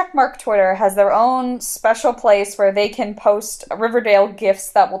 So Checkmark Twitter has their own special place where they can post Riverdale gifs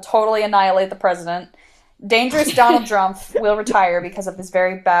that will totally annihilate the president. Dangerous Donald Trump will retire because of this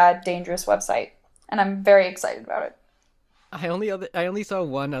very bad, dangerous website. And I'm very excited about it. I only saw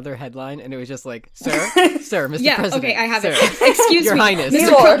one other headline, and it was just like, "Sir, sir, Mr. Yeah, President, okay, I have sir, it. Excuse Your me, Highness." Me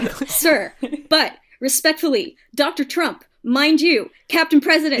Mr. lord. Trump, sir, but respectfully, Dr. Trump, mind you, Captain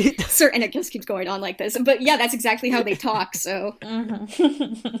President, sir, and it just keeps going on like this. But yeah, that's exactly how they talk, so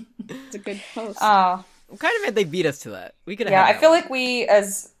it's a good post. Oh, I'm kind of mad they beat us to that. We could have. yeah, had I feel that like we,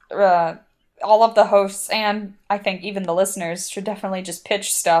 as all of the hosts, and I think even the listeners, should definitely just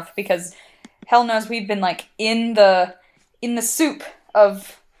pitch stuff, because hell knows we've been like in the soup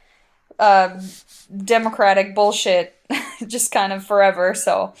of democratic bullshit just kind of forever.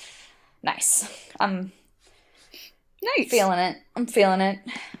 So nice. I'm Nice. feeling it. I'm feeling it.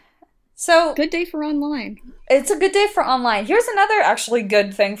 So Good day for online. it's a good day for online. Here's another actually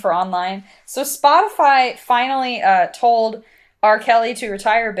good thing for online. So Spotify finally told R. Kelly to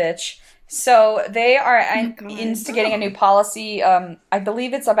retire, bitch. So they are God. instigating a new policy. I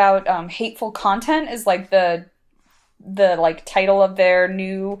believe it's about hateful content is like the like title of their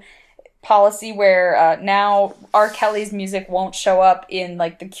new policy, where now R. Kelly's music won't show up in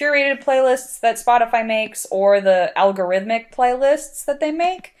like the curated playlists that Spotify makes or the algorithmic playlists that they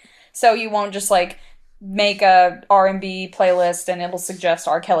make. So you won't just like make a R&B playlist and it'll suggest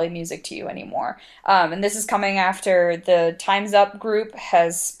R. Kelly music to you anymore. And this is coming after the Time's Up group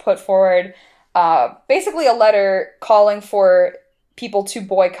has put forward basically a letter calling for people to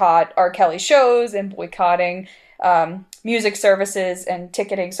boycott R. Kelly shows and boycotting music services and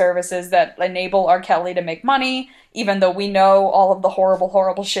ticketing services that enable R. Kelly to make money, even though we know all of the horrible,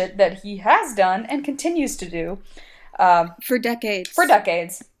 horrible shit that he has done and continues to do. For decades. For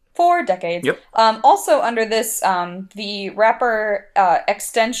decades. Yep. Also under this, the rapper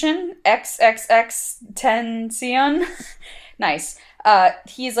Extension, XXX-Tentacion, nice.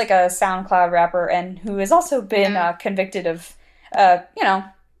 He's like a SoundCloud rapper and who has also been convicted of,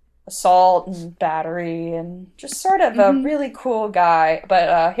 assault and battery and just sort of a really cool guy.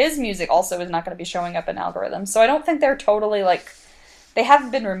 But his music also is not going to be showing up in algorithms. So I don't think they're totally they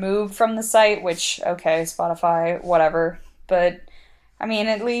haven't been removed from the site, which, okay, Spotify, whatever. But, I mean,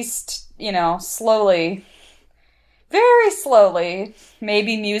 at least, slowly, very slowly,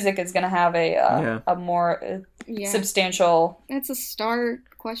 maybe music is going to have a more substantial... It's a start,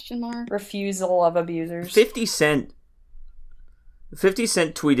 question mark. Refusal of abusers. 50 Cent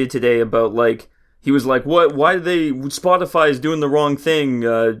tweeted today about, he was like, Spotify is doing the wrong thing,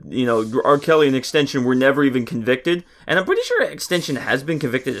 R. Kelly and Extension were never even convicted, and I'm pretty sure Extension has been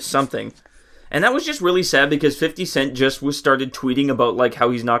convicted of something. And that was just really sad because 50 Cent just started tweeting about,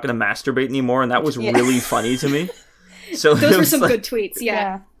 how he's not going to masturbate anymore, and that was really funny to me. So those were some good tweets,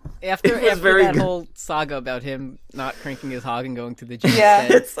 yeah. After that whole saga about him not cranking his hog and going to the gym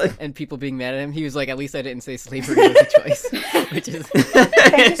instead, and people being mad at him, he was like, at least I didn't say slavery was a choice. Which is...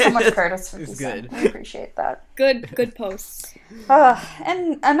 Thank you so much, Curtis. It's good. I appreciate that. Good posts.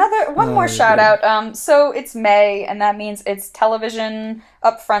 And one more shout out. So it's May, and that means it's television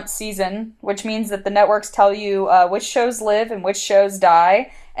upfront season, which means that the networks tell you which shows live and which shows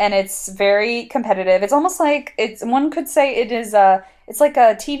die. And it's very competitive. It's almost like one could say it is it's like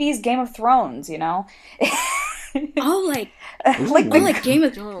a TV's Game of Thrones, Game of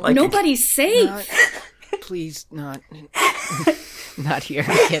Thrones. Nobody's safe. Please, not here.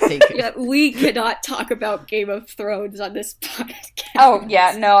 I can't take it. Yeah, we cannot talk about Game of Thrones on this podcast. Oh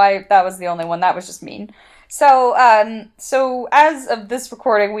yeah, no, that was the only one. That was just mean. So as of this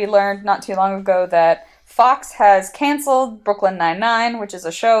recording, we learned not too long ago that Fox has canceled Brooklyn Nine-Nine, which is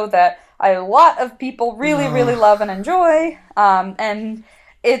a show that a lot of people really, really love and enjoy. And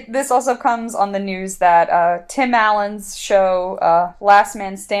this also comes on the news that Tim Allen's show, Last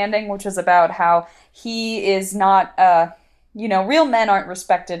Man Standing, which is about how he is not, real men aren't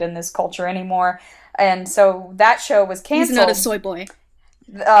respected in this culture anymore. And so that show was canceled. He's not a soy boy.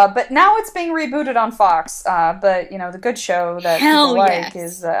 But now it's being rebooted on Fox. But, the good show that people like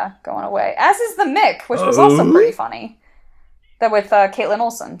is going away. As is The Mick, which was also pretty funny. That with Caitlin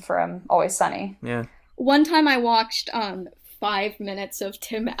Olsen from Always Sunny. Yeah. One time I watched 5 minutes of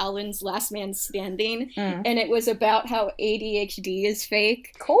Tim Allen's Last Man Standing, and it was about how ADHD is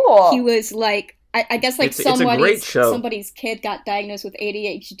fake. Cool. He was like... I guess it's a great show. Somebody's kid got diagnosed with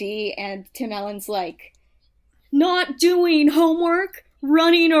ADHD, and Tim Allen's like, not doing homework,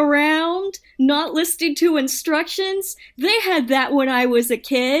 running around, not listening to instructions. They had that when I was a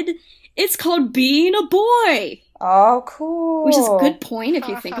kid. It's called being a boy. Oh, cool. Which is a good point if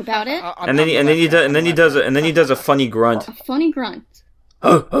you think about it. And then he does a funny grunt. A funny grunt.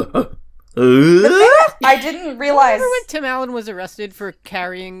 I didn't realize. Remember when Tim Allen was arrested for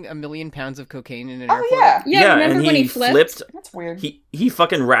carrying 1 million pounds of cocaine in an airport? Yeah. Remember and when he flipped? That's weird. He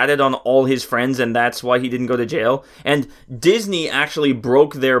fucking ratted on all his friends, and that's why he didn't go to jail. And Disney actually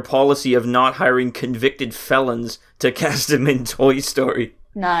broke their policy of not hiring convicted felons to cast him in Toy Story.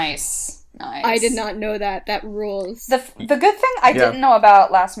 Nice. I did not know that. That rules. The good thing I didn't know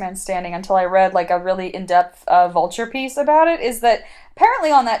about Last Man Standing until I read a really in-depth Vulture piece about it is that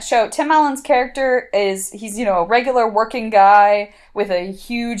apparently on that show, Tim Allen's character he's a regular working guy with a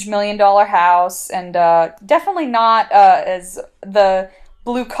huge $1 million house and definitely not as the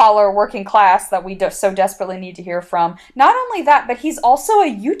blue-collar working class that we so desperately need to hear from. Not only that, but he's also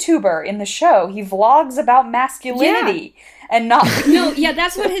a YouTuber in the show. He vlogs about masculinity. Yeah. And not... No, yeah,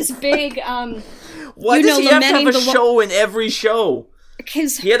 that's what his big... Why does he have to have a show in every show?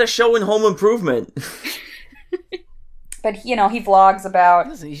 Because... He had a show in Home Improvement. But, he vlogs about...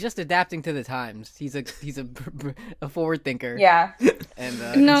 Listen, he's just adapting to the times. He's a forward thinker. Yeah. And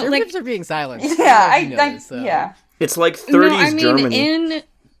conservatives are being silenced. Yeah, yeah. It's like 30s Germany. In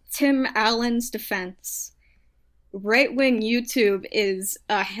Tim Allen's defense, right-wing YouTube is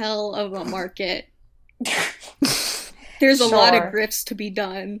a hell of a market. There's a lot of grifts to be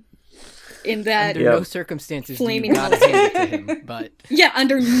done in that. Under no circumstances do you gotta hand it to him, but... Yeah,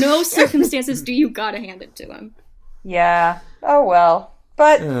 under no circumstances do you gotta hand it to him. Yeah. Oh, well.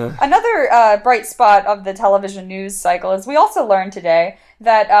 But another bright spot of the television news cycle is we also learned today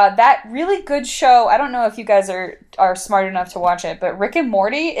that that really good show, I don't know if you guys are smart enough to watch it, but Rick and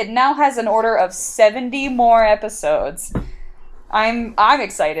Morty, it now has an order of 70 more episodes. I'm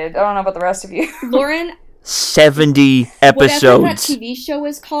excited. I don't know about the rest of you. Lauren, 70 episodes. whatever that TV show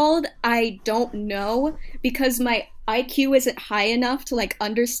is called, I don't know, because my IQ isn't high enough to, like,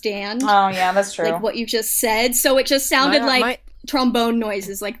 understand Oh, yeah, that's true. like what you just said, so it just sounded My- like trombone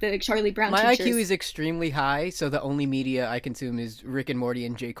noises, like the Charlie Brown My teachers. IQ is extremely high, so the only media I consume is Rick and Morty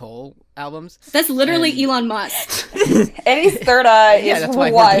and J. Cole albums. That's literally and- Elon Musk. Eddie's third eye Yeah, is that's why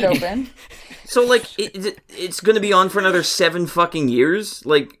wide we're- open. So, like, it's going to be on for another 7 fucking years?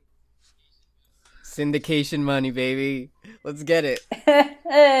 Like, Syndication money, baby. Let's get it.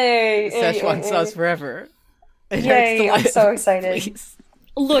 Hey! Szechuan sauce forever. Yay, I'm so excited. Please.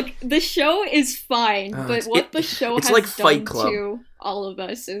 Look, the show is fine, but it's- what the show it's has like done Fight Club. to all of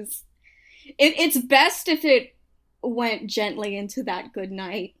us is... It's best if it went gently into that good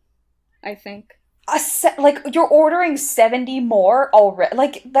night, I think. Like, you're ordering 70 more already?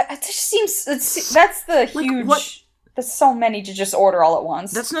 Like, that just seems... that's the huge... what? That's so many to just order all at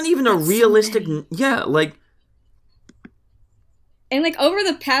once. that's not even a realistic... Yeah, like... And, like, over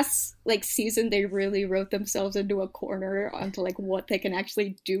the past, like, season, they really wrote themselves into a corner onto, like, what they can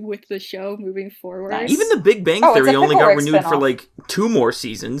actually do with the show moving forward. Nice. Even the Big Bang Oh, it's Theory a only Pickle got Rick renewed for, spinoff. like, 2 more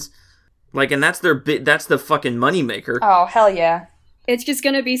seasons. Like, and that's that's the fucking moneymaker. Oh, hell yeah. It's just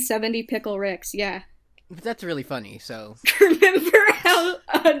gonna be 70 Pickle Ricks, yeah. But that's really funny, so... Remember how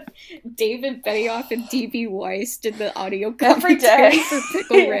David Benioff and D.B. Weiss did the audio Every commentary day. for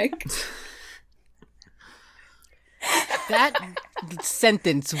Pickle Rick? That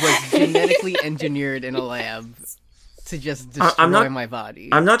sentence was genetically engineered in a lab to just destroy I'm not- my body.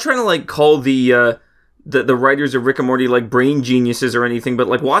 I'm not trying to, like, call the writers of Rick and Morty, like, brain geniuses or anything, but,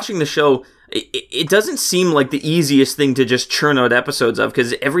 like, watching the show, it doesn't seem like the easiest thing to just churn out episodes of,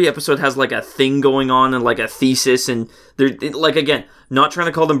 because every episode has, like, a thing going on and, like, a thesis, and like, again, not trying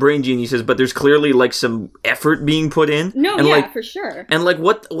to call them brain geniuses, but there's clearly, like, some effort being put in. No, and, yeah, like, for sure. and, like,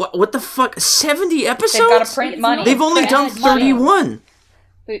 what the fuck? 70 episodes? They've got to print money. They've only done Print money. 31.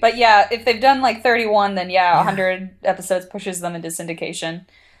 But yeah, if they've done like 31, then yeah, 100 episodes pushes them into syndication.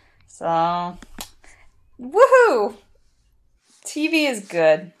 So, woohoo! TV is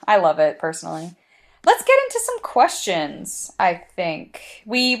good. I love it, personally. Let's get into some questions, I think.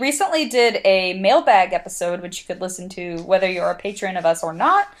 We recently did a mailbag episode, which you could listen to whether you're a patron of us or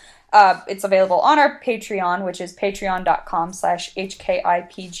not. It's available on our Patreon, which is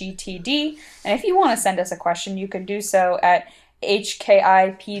patreon.com/HKIPGTD. And if you want to send us a question, you can do so at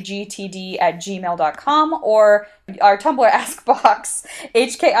hkipgtd@gmail.com or our Tumblr ask box,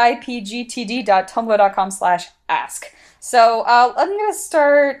 hkipgtd.tumblr.com/ask. So I'm going to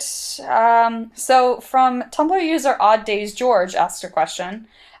start. So from Tumblr user Odd Days George asked a question.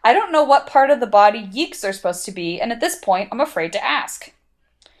 I don't know what part of the body yeeks are supposed to be, and at this point, I'm afraid to ask.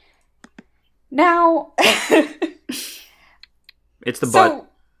 Now, It's the butt.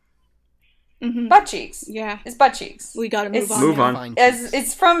 Mhm. butt cheeks. Yeah, It's butt cheeks. we gotta move It's- on. Move now. on. Fine.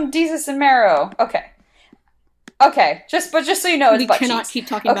 It's from Jesus and Marrow. Okay. Just so you know, it's We butt cannot cheeks. keep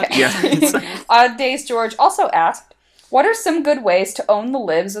talking about Okay. Yeah. Odd Days George also asked, what are some good ways to own the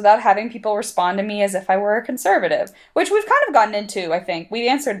libs without having people respond to me as if I were a conservative? Which we've kind of gotten into, I think. We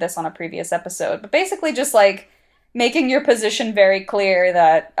answered this on a previous episode. But basically just, like, making your position very clear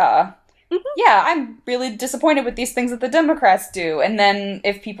that, yeah, I'm really disappointed with these things that the Democrats do. And then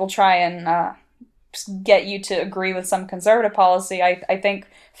if people try and just get you to agree with some conservative policy, I think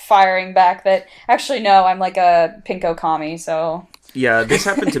firing back that, actually, no, I'm like a pinko commie, so... Yeah, this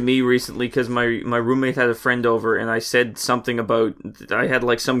happened to me recently because my roommate had a friend over and I said something about, I had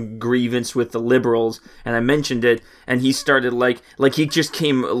like some grievance with the liberals and I mentioned it and he started like he just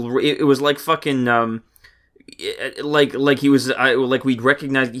came, it was like fucking, like he was, like he'd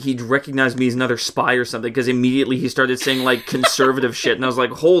recognized me as another spy or something because immediately he started saying like conservative shit and I was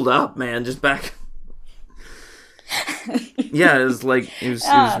like, hold up, man, just back. Yeah, it was like, it was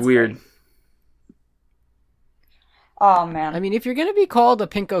that's weird. great. Oh, man. I mean, if you're gonna be called a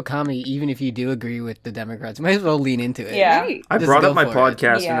pinko commie, even if you do agree with the Democrats, you might as well lean into it. Yeah. Right. I Just brought go up my for it.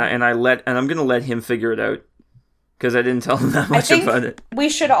 podcast Yeah. and I'm gonna let him figure it out because I didn't tell him that I much think about it. we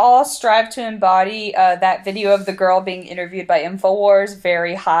should all strive to embody that video of the girl being interviewed by InfoWars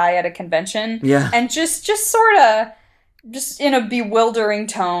very high at a convention. Yeah. And just sort of, just in a bewildering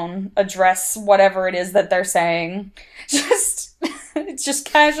tone, address whatever it is that they're saying. Just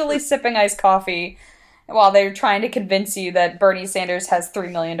casually sipping iced coffee while they're trying to convince you that Bernie Sanders has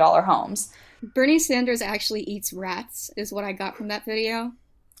 $3 million homes. Bernie Sanders actually eats rats, is what I got from that video.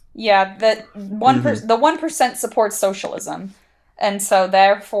 Yeah, that the 1% supports socialism, and so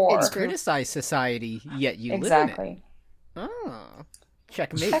therefore It's Criticize society, yet you exactly. live in it. Oh,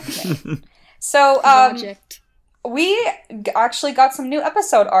 checkmate. Checkmate. So, Project. we actually got some new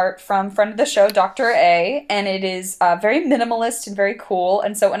episode art from friend of the show, Dr. A, and it is very minimalist and very cool.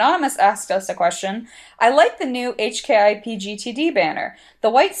 And so Anonymous asked us a question. I like the new HKIP GTD banner. The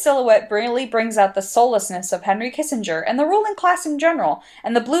white silhouette really brings out the soullessness of Henry Kissinger and the ruling class in general,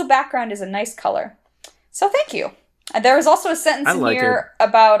 and the blue background is a nice color. So thank you. And there was also a sentence in here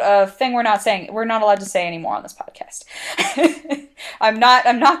about a thing we're not allowed to say anymore on this podcast. I'm not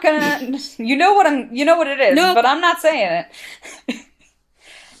gonna, you know what it is, Nope. but I'm not saying it.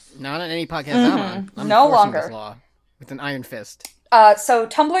 Not on any podcast I'm on. I'm No enforcing longer. this law with an iron fist. So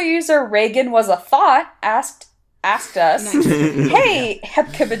Tumblr user Reagan was a thought asked us, hey,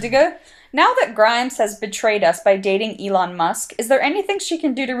 Hepkibadiga, now that Grimes has betrayed us by dating Elon Musk, is there anything she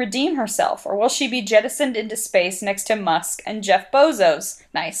can do to redeem herself, or will she be jettisoned into space next to Musk and Jeff Bezos?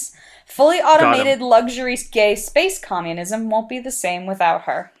 Nice. Fully automated luxury gay space communism won't be the same without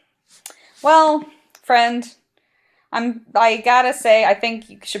her. Well, friend, I gotta say, I think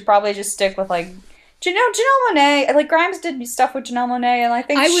you should probably just stick with, like, Janelle Monáe. Like, Grimes did stuff with Janelle Monáe, and I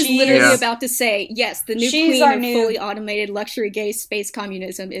think I was literally Yeah. about to say, yes, the new She's queen our of new- fully automated luxury gay space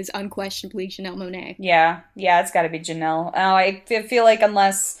communism is unquestionably Janelle Monáe. Yeah, it's gotta be Janelle. I feel like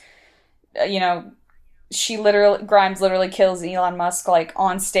unless, Grimes literally kills Elon Musk, like,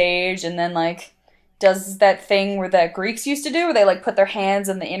 on stage, and then, like, does that thing where the Greeks used to do, where they, like, put their hands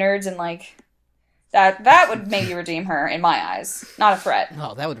in the innards and, like, that would maybe redeem her, in my eyes. Not a threat.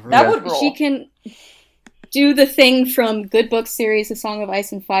 Oh, that would ruin That it. would rule. She can do the thing from Good Book series, A Song of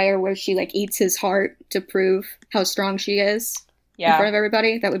Ice and Fire, where she, like, eats his heart to prove how strong she is in front Yeah, of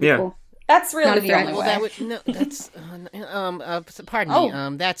everybody. That would be Yeah. cool. that's really Not a the threat. only Well, way. that would no. That's pardon Oh.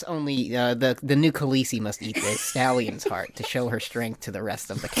 me. That's only the new Khaleesi must eat the stallion's heart to show her strength to the rest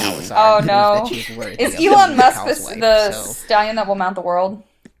of the Khalisar. Oh, and prove no. that she's worthy Is of Elon being Musk Cal's the wife, so. stallion that will mount the world?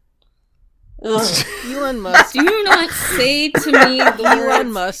 Ugh. Elon Musk. Do not say to me the Elon words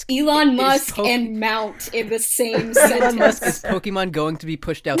Musk. Elon is Musk po- and Mount in the same Elon Musk is sentence. Pokemon going to be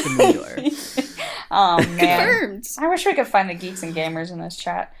pushed out the moon door. Oh, man. Confirmed. I wish we could find the geeks and gamers in this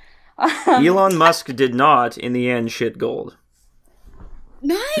chat. Elon Musk did not, in the end, shit gold.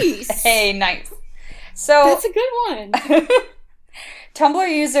 Nice. Hey, nice. So, That's a good one. Tumblr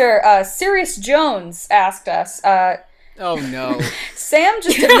user Sirius Jones asked us, Oh no. Sam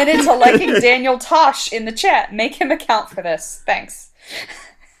just admitted to liking Daniel Tosh in the chat. Make him account for this. Thanks.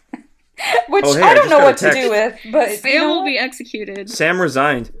 Which Oh, hey, I I don't just know got a what to text. do with, but Sam you know will what? be executed. Sam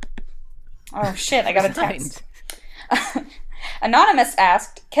resigned. Oh shit, I got a text. Anonymous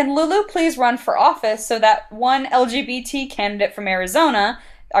asked, can Lulu please run for office so that one LGBT candidate from Arizona,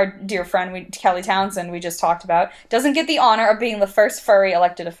 our dear friend Kelly Townsend we just talked about, doesn't get the honor of being the first furry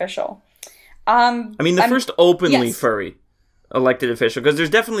elected official? I mean, the first openly yes. furry elected official, because there's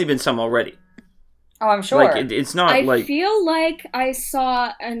definitely been some already. Oh, I'm sure. Like, it's not I like... feel like I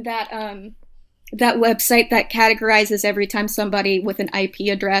saw on that website that categorizes every time somebody with an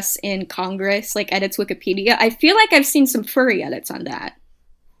IP address in Congress like edits Wikipedia. I feel like I've seen some furry edits on that.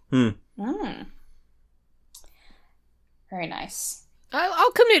 Mm. Very nice.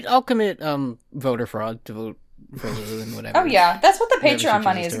 I'll commit voter fraud to vote for Lulu and whatever. Oh yeah, that's what the Whatever she Patreon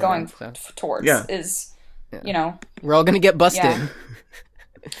money chooses is to going run, so. towards. Yeah. Is Yeah. you know. We're all gonna get busted. Yeah.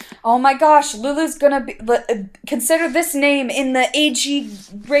 Oh my gosh, Lulu's gonna be. Consider this name in the AG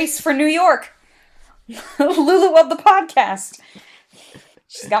race for New York. Lulu of the podcast.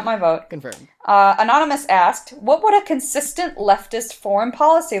 She's got my vote. Confirmed. Anonymous asked, what would a consistent leftist foreign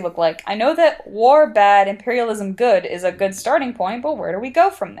policy look like? I know that war bad, imperialism good is a good starting point, but where do we go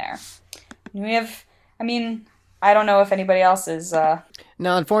from there? I don't know if anybody else is... No,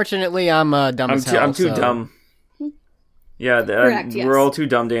 unfortunately, I'm dumb as hell. I'm too so- dumb. Yeah, Correct, yes. we're all too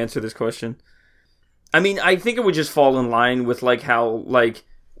dumb to answer this question. I mean, I think it would just fall in line with, like, how, like,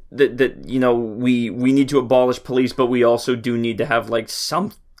 that you know, we need to abolish police, but we also do need to have, like,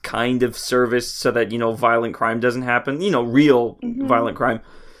 some kind of service so that, you know, violent crime doesn't happen. You know, real violent crime.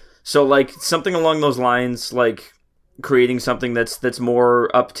 So, like, something along those lines, like, creating something that's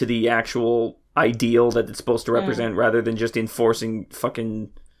more up to the actual ideal that it's supposed to represent rather than just enforcing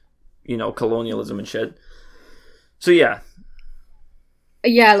fucking, you know, colonialism and shit. So, yeah.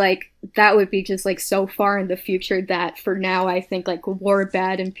 yeah, like, that would be just, like, so far in the future that for now I think, like, war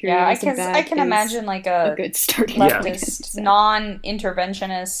bad, imperialism bad I can is imagine, like, a good starting leftist, point.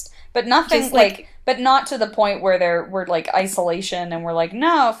 non-interventionist, but nothing, Just, like, but not to the point where we're, like, isolation and we're like,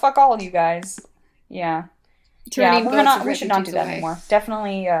 no, fuck all of you guys. Yeah. turning Yeah, votes of we should not do that refugees away. anymore.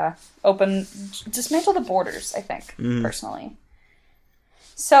 Definitely dismantle the borders, I think, personally.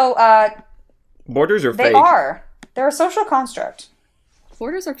 So, Borders are they fake. are. They're a social construct.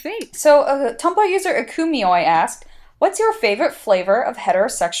 Borders are fake. So, Tumblr user Akumioi asked, what's your favorite flavor of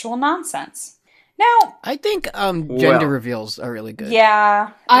heterosexual nonsense? Now, I think gender Well. reveals are really good. yeah.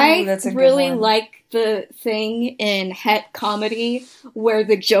 I that's a good really one. like the thing in het comedy where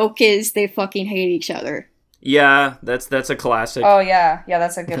the joke is they fucking hate each other. Yeah, that's a classic. Oh, yeah. Yeah,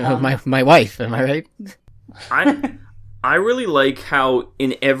 that's a good one. my wife, am I right? I really like how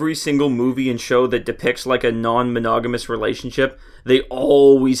in every single movie and show that depicts like a non-monogamous relationship, they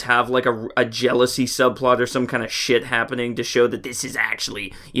always have like a jealousy subplot or some kind of shit happening to show that this is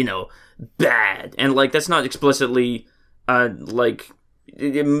actually, bad. And like that's not explicitly like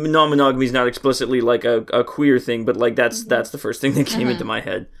non-monogamy is not explicitly like a queer thing, but like that's the first thing that came into my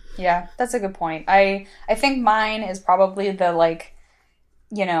head. Yeah, that's a good point. I think mine is probably the, like,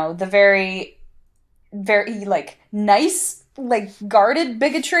 the very, very, like, nice, like, guarded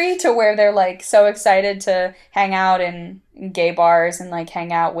bigotry to where they're, like, so excited to hang out in gay bars and, like,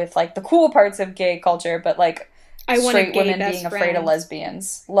 hang out with, like, the cool parts of gay culture, but, like, I want a straight gay women best being friend. afraid of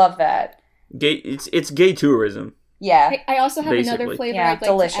lesbians. Love that. Gay, it's gay tourism. Yeah. I also have Basically. another flavor Yeah, I'd like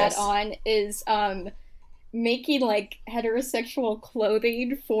delicious. to add on is making like heterosexual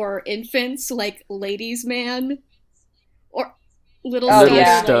clothing for infants, like ladies' man or little Oh, Little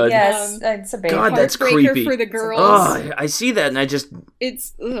yeah. stud. Yes, it's a baby. God, that's heartbreaker creepy. for the girls. Oh, I see that and I just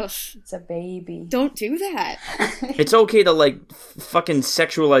It's ugh. It's a baby. Don't do that. it's okay to like fucking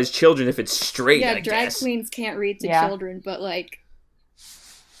sexualize children if it's straight, Yeah, I drag guess. queens can't read to Yeah. children, but like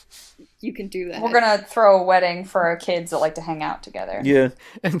you can do that. We're gonna throw a wedding for our kids that like to hang out together. Yeah.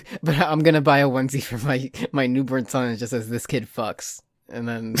 But I'm gonna buy a onesie for my newborn son and it just says this kid fucks. And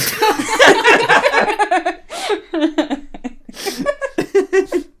then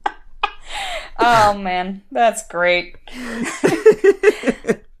Oh man, that's great.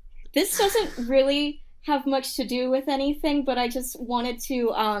 This doesn't really have much to do with anything, but I just wanted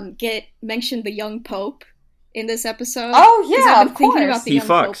to get mention the young pope in this episode. Oh 'Cause yeah, I've been of thinking course. about the He young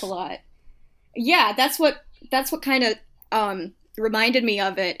fucks. pope a lot. Yeah, that's what kind of reminded me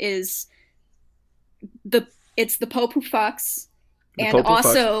of it is it's the pope who fucks The and Pope who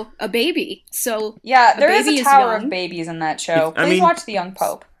also a baby. So Yeah, The there is baby a is tower young. of babies in that show. I Please mean- watch The Young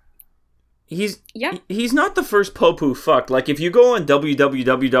Pope. yeah, He's not the first pope who fucked. Like, if you go on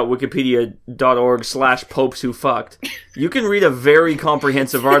www.wikipedia.org/popes who fucked, you can read a very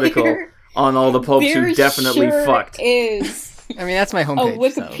comprehensive article There- on all the popes there who definitely sure fucked. is I mean that's my a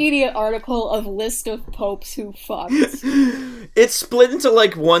homepage. so. Wikipedia article of list of popes who fucked. It's split into,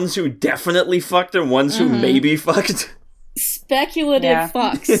 like, ones who definitely fucked and ones who maybe fucked. Speculative Yeah.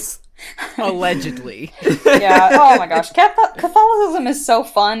 fucks. Allegedly. Yeah. Oh my gosh, Catholicism is so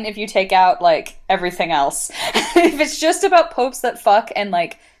fun if you take out like everything else. If it's just about popes that fuck and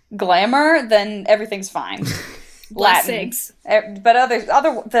like glamour, then everything's fine. Latin, Blessings. but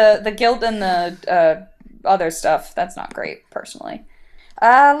the guilt and the other stuff, that's not great personally.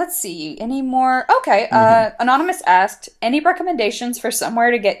 Let's see. Any more? Okay. Anonymous asked, any recommendations for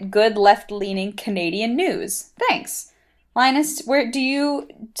somewhere to get good left-leaning Canadian news? Thanks. Linus, where do you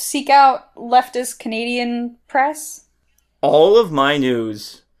seek out leftist Canadian press? All of my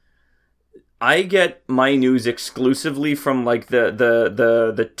news, I get my news exclusively from, like,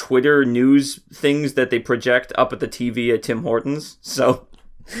 the Twitter news things that they project up at the TV at Tim Hortons. So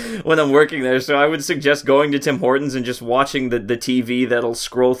when I'm working there, so I would suggest going to Tim Hortons and just watching the TV that'll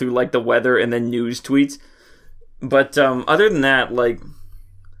scroll through, like, the weather and then news tweets. But other than that, like...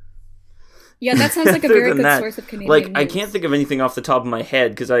 Yeah, that sounds like a other very than good that, source of Canadian like, news. I can't think of anything off the top of my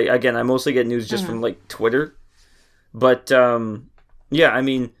head, because I mostly get news just from, like, Twitter. But, yeah, I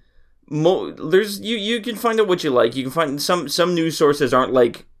mean... there's you can find out what you like. You can find some news sources aren't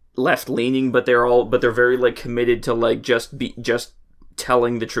like left leaning, but they're very like committed to like just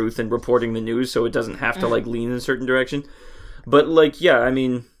telling the truth and reporting the news, so it doesn't have to like lean in a certain direction. But like yeah, I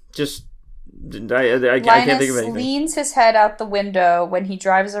mean, just I can't think of anything. Leans his head out the window when he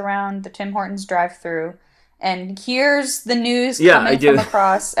drives around the Tim Hortons drive-thru and hears the news coming from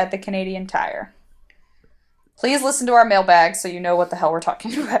across at the Canadian Tire. Please listen to our mailbag so you know what the hell we're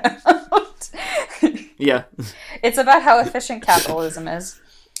talking about. Yeah. It's about how efficient capitalism is.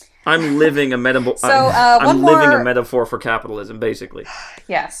 I'm living a metaphor. So, I'm one living more- a metaphor for capitalism, basically.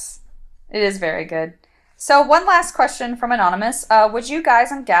 Yes, it is very good. So, one last question from Anonymous. Would you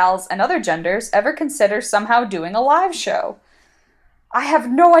guys and gals and other genders ever consider somehow doing a live show? I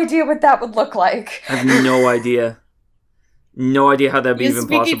have no idea what that would look like. I have no idea. No idea how that'd be even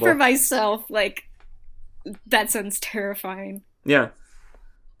Speaking possible. for myself, like, that sounds terrifying. Yeah.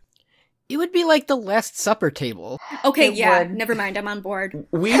 It would be like the Last Supper table. Okay, It yeah, would. never mind, I'm on board.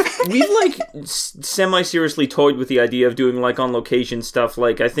 We've like semi-seriously toyed with the idea of doing like on location stuff.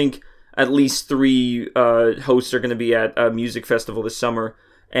 Like I think at least 3 hosts are going to be at a music festival this summer,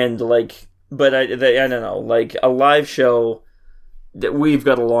 and like, but I don't know, like a live show. We've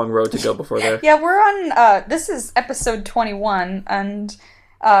got a long road to go before there. Yeah, we're on, this is episode 21, and,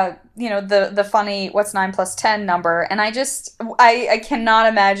 the funny what's 9 plus 10 number, and I cannot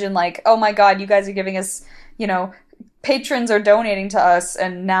imagine, like, oh my god, you guys are giving us, patrons are donating to us,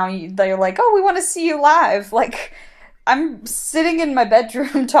 and now they're like, oh, we want to see you live. Like, I'm sitting in my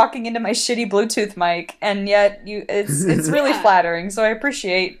bedroom talking into my shitty Bluetooth mic, and yet it's really flattering, so I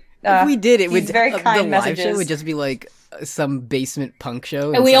appreciate If we did, it these would very the kind live messages. show would just be like some basement punk show,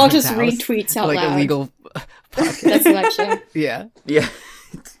 in And we all someone's just house, read tweets out like loud. illegal. That's the live show. Yeah, Yeah.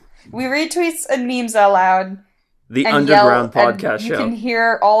 We read tweets and memes out loud. The And underground yell, and podcast you show. can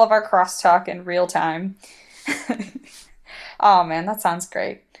hear all of our crosstalk in real time. Oh man, that sounds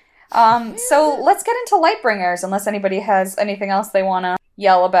great. So let's get into Lightbringers, unless anybody has anything else they want to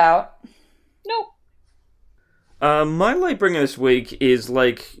yell about. Nope. My Lightbringer this week is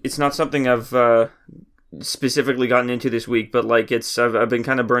like, it's not something I've specifically gotten into this week, but like I've been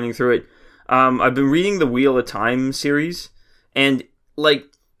kind of burning through it. I've been reading the Wheel of Time series, and like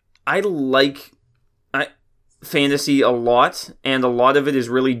I like fantasy a lot, and a lot of it is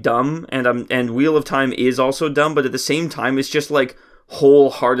really dumb, and Wheel of Time is also dumb, but at the same time it's just like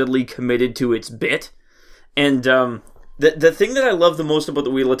wholeheartedly committed to its bit. And the thing that I love the most about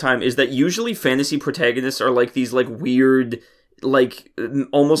the Wheel of Time is that usually fantasy protagonists are like these like weird, like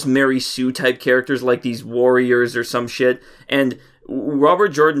almost Mary Sue type characters, like these warriors or some shit, and Robert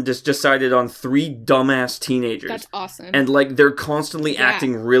Jordan just decided on 3 dumbass teenagers. That's awesome. And like they're constantly Yeah.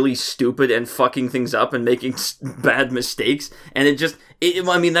 acting really stupid and fucking things up and making bad mistakes, and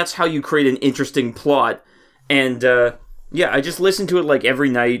I mean that's how you create an interesting plot. And yeah, I just listen to it like every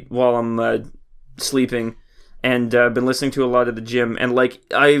night while I'm sleeping, and been listening to a lot at the gym, and like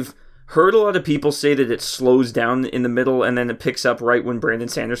I've heard a lot of people say that it slows down in the middle and then it picks up right when Brandon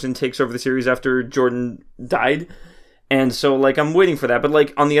Sanderson takes over the series after Jordan died. And so, like, I'm waiting for that. But,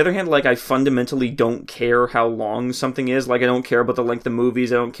 like, on the other hand, like, I fundamentally don't care how long something is. Like, I don't care about the length of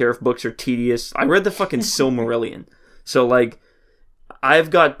movies. I don't care if books are tedious. I read the fucking Silmarillion. So, like, I've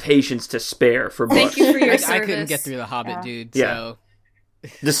got patience to spare for books. Thank you for your I service. couldn't get through The Hobbit, Yeah. dude. Yeah. So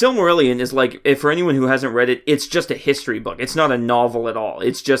The Silmarillion is, like, if for anyone who hasn't read it, it's just a history book. It's not a novel at all.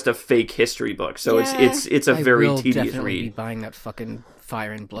 It's just a fake history book. So Yeah. it's a I very will tedious definitely be read. buying that fucking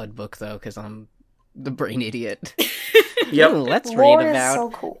Fire and Blood book though, because I'm the brain idiot. Yep. Ooh, let's Lore read is about so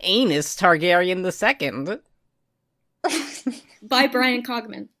cool. Aenys Targaryen II. By Brian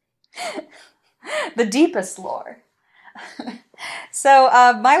Cogman. The deepest lore. So,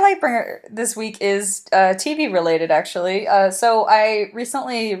 my Lightbringer this week is TV related, actually. So, I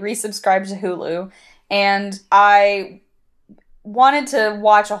recently resubscribed to Hulu, and I wanted to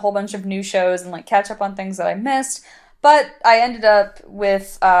watch a whole bunch of new shows and like catch up on things that I missed, but I ended up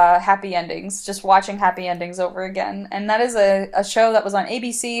with Happy Endings, just watching Happy Endings over again. And that is a show that was on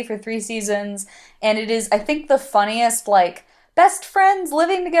ABC for 3 seasons, and it is, I think, the funniest, like, best friends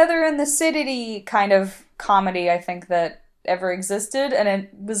living together in the city kind of comedy I think that ever existed, and it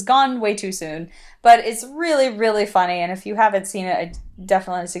was gone way too soon. But it's really, really funny, and if you haven't seen it, I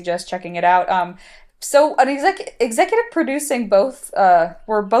definitely suggest checking it out. So an executive producing both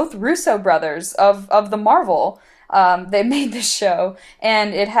were both Russo brothers of the Marvel. They made this show,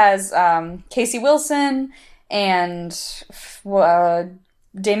 and it has Casey Wilson and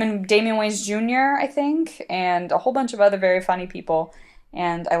Damon Wayans Jr., I think, and a whole bunch of other very funny people,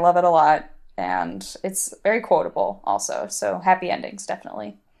 and I love it a lot, and it's very quotable also, so Happy Endings,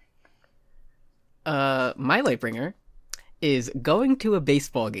 definitely. My Lightbringer is going to a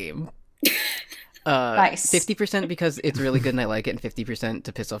baseball game. Nice. 50% because it's really good and I like it, and 50%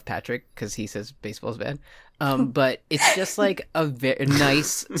 to piss off Patrick because he says baseball's bad. But it's just like a very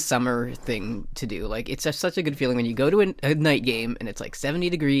nice summer thing to do. Like, it's just such a good feeling when you go to a night game and it's like 70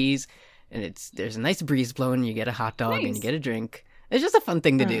 degrees and there's a nice breeze blowing, you get a hot dog and Nice. you get a drink. It's just a fun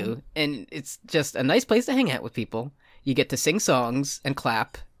thing to do, and it's just a nice place to hang out with people. You get to sing songs and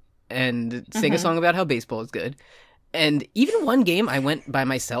clap and sing a song about how baseball is good. And even one game I went by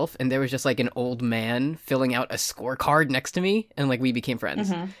myself and there was just like an old man filling out a scorecard next to me and like we became friends.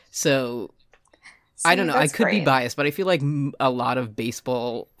 Mhm. So See, I don't know. I that's could be great. biased, but I feel like a lot of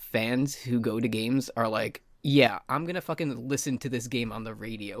baseball fans who go to games are like, yeah, I'm going to fucking listen to this game on the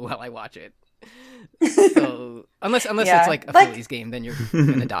radio while I watch it. So unless Yeah, it's like a like- Phillies game, then you're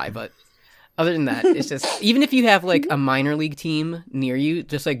going to die. But other than that, it's just, even if you have like a minor league team near you,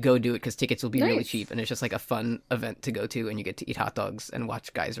 just like go do it because tickets will be really Nice. cheap and it's just like a fun event to go to and you get to eat hot dogs and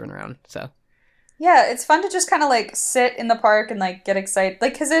watch guys run around. So Yeah, it's fun to just kind of like sit in the park and like get excited,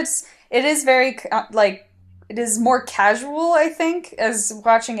 like because it is very like it is more casual, I think, as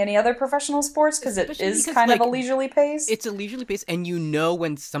watching any other professional sports because it Especially is because, kind of a like, leisurely pace. it's a leisurely pace and you know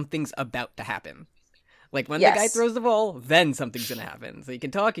when something's about to happen. Like when the guy Yes. throws the ball, then something's gonna happen. So you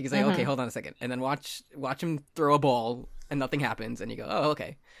can talk, you can say, Mhm. okay, hold on a second, and then watch him throw a ball and nothing happens, and you go, oh,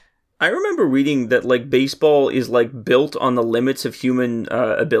 okay. I remember reading that like baseball is like built on the limits of human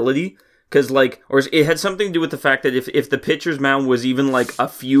ability, because like, or it had something to do with the fact that if the pitcher's mound was even like a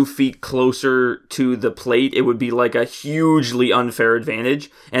few feet closer to the plate, it would be like a hugely unfair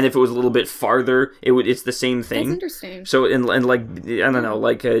advantage, and if it was a little bit farther, it's the same That's thing. interesting. So and like I don't know,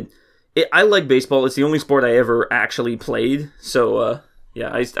 like I like baseball. It's the only sport I ever actually played. So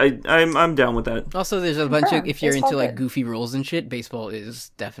yeah, I'm down with that. Also, there's a bunch of, Confirmed. if you're Baseball into like good. goofy rules and shit, baseball is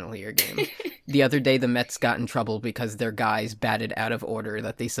definitely your game. The other day, the Mets got in trouble because their guys batted out of order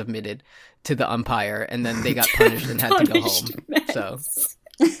that they submitted to the umpire, and then they got punished and had to go home. Punished So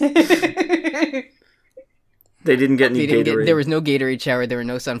They didn't get any they didn't Gatorade. there was no Gatorade shower, there were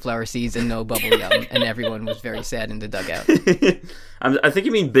no sunflower seeds, and no bubble gum, and everyone was very sad in the dugout. I think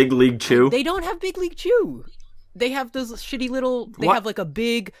you mean Big League Chew. They don't have Big League Chew. They have those shitty little. They What? have like a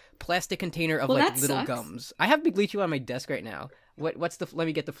big plastic container of Well, like that little sucks. gums. I have Big League Chew on my desk right now. What's the? Let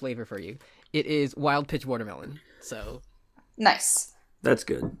me get the flavor for you. It is wild pitch watermelon. So Nice. That's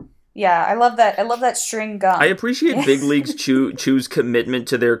good. Yeah, I love that. I love that string gum. I appreciate Big League's Chew's commitment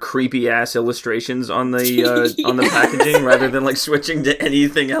to their creepy ass illustrations on the packaging rather than like switching to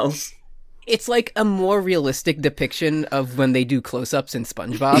anything else. it's like a more realistic depiction of when they do close-ups in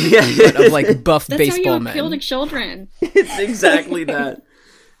SpongeBob, Yeah. but of like buff That's how baseball you appeal men. to children. It's exactly that.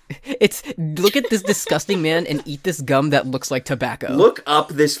 It's look at this disgusting man and eat this gum that looks like tobacco. Look up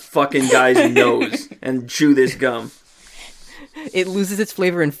this fucking guy's nose and chew this gum. It loses its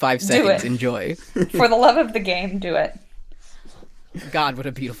flavor in 5 Do seconds. it. Enjoy. For the love of the game, do it. God, what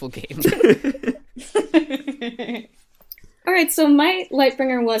a beautiful game. All right, so my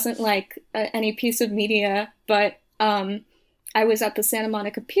Lightbringer wasn't like any piece of media, but I was at the Santa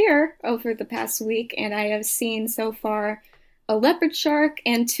Monica Pier over the past week, and I have seen so far a leopard shark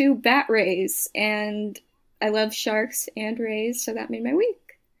and 2 bat rays, and I love sharks and rays, so that made my week.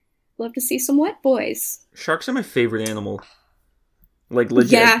 Love to see some wet boys. Sharks are my favorite animal. Like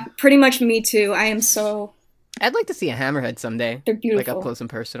legit. Yeah, pretty much me too. I am so... I'd like to see a hammerhead someday. They're Like beautiful. up close and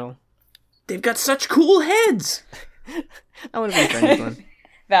personal. They've got such cool heads. I want to be a friend with one.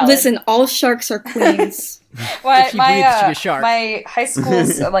 Valid. Listen, all sharks are queens. My If she breathes, she's a shark. my high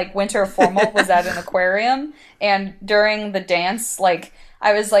school's like winter formal was at an aquarium, and during the dance, like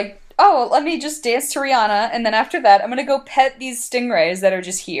I was like, "Oh, let me just dance to Rihanna," and then after that, I'm gonna go pet these stingrays that are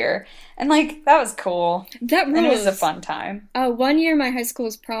just here, and like that was cool, That and it was a rules. fun time. One year, my high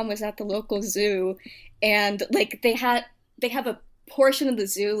school's prom was at the local zoo, and like they have a portion of the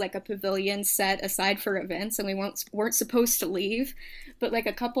zoo, like a pavilion set aside for events, and we weren't supposed to leave, but like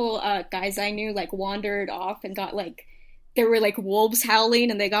a couple guys I knew like wandered off and got like there were like wolves howling,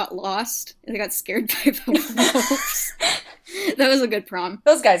 and they got lost and they got scared by the wolves. That was a good prom.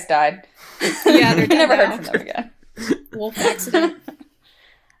 Those guys died. Yeah, they're I never dead heard now. from them again. Wolf accident.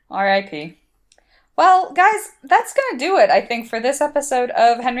 R.I.P. Well, guys, that's going to do it, I think, for this episode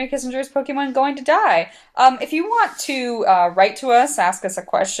of Henry Kissinger's Pokemon Going to Die. If you want to write to us, ask us a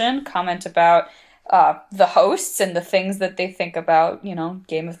question, comment about the hosts and the things that they think about, you know,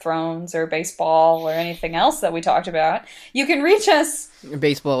 Game of Thrones or baseball or anything else that we talked about, you can reach us.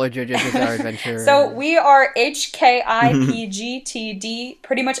 Baseball or JoJo's Bizarre Adventure. So we are HKIPGTD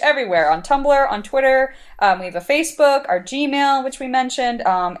pretty much everywhere. On Tumblr, on Twitter, we have a Facebook, our Gmail, which we mentioned,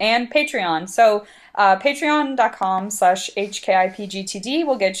 and Patreon. So patreon.com/HKIPGTD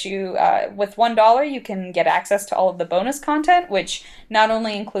will get you, with $1, you can get access to all of the bonus content, which not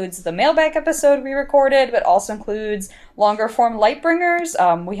only includes the mailbag episode we recorded, but also includes longer form Lightbringers.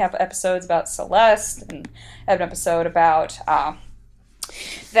 We have episodes about Celeste, and have an episode about... I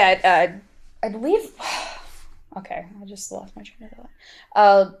believe Okay, I just lost my train of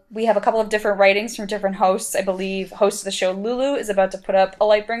thought. We have a couple of different writings from different hosts. I believe host of the show, Lulu, is about to put up a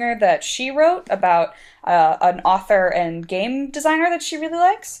Lightbringer that she wrote about an author and game designer that she really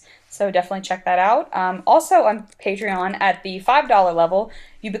likes. So definitely check that out. Also on Patreon at the $5 level,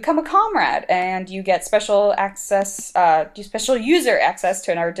 you become a comrade and you get special access, special user access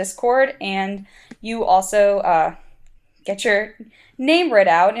to our Discord, and you also get your name read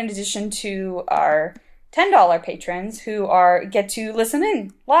out in addition to our $10 patrons who get to listen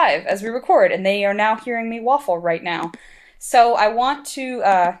in live as we record, and they are now hearing me waffle right now. So I want to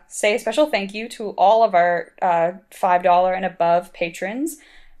say a special thank you to all of our $5 and above patrons,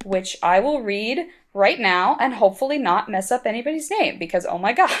 which I will read right now and hopefully not mess up anybody's name because, oh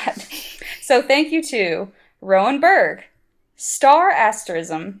my god. So thank you to Rowan Berg, Star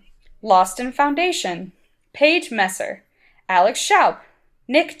Asterism, Lost in Foundation, Paige Messer, Alex Schaup,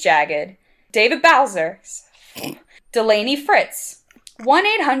 Nick Jagged, David Bowser, Delaney Fritz,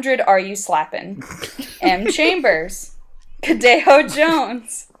 1-800-ARE-YOU-SLAPPIN', M. Chambers, Kadeho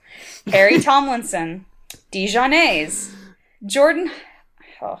Jones, Harry Tomlinson, Dijonais, Jordan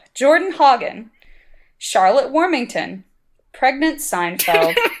Hagen, Charlotte Warmington, Pregnant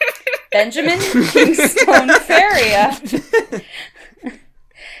Seinfeld, Benjamin Kingstone Feria,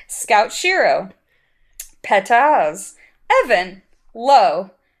 Scout Shiro, Petaz, Evan,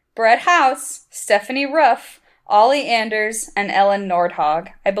 Lowe, Brett House, Stephanie Ruff, Ollie Anders, and Ellen Nordhog.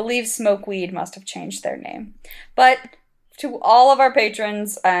 I believe Smokeweed must have changed their name. But to all of our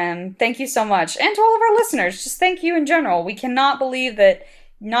patrons, thank you so much. And to all of our listeners, just thank you in general. We cannot believe that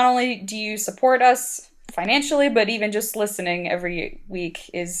not only do you support us financially, but even just listening every week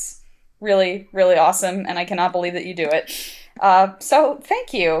is really, really awesome, and I cannot believe that you do it. So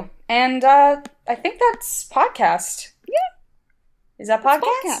thank you. And I think that's podcast. Yeah. Is that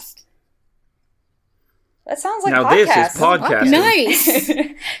podcast? That sounds like now podcast. This is podcasting.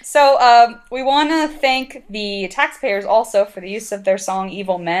 Nice. So we want to thank the taxpayers also for the use of their song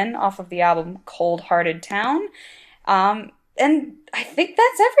Evil Men off of the album Cold Hearted Town. And I think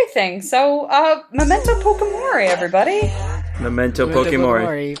that's everything. So Memento Pokemori, everybody. Memento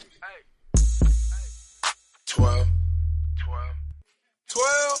Pokemori. 12.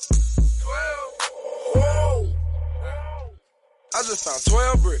 Whoa. I just found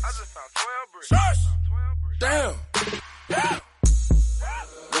 12 bricks. Damn.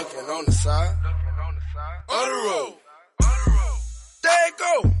 Looking on the side of the road. There it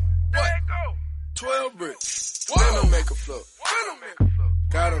go. What? 12 bricks. Finna make a flow.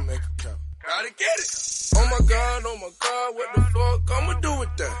 Gotta make a count. Gotta get it. Oh my god, what the fuck I'ma do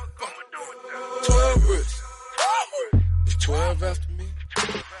with that? 12 bricks. It's 12 after me.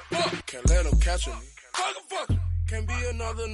 Can't let them capture me. Can't be another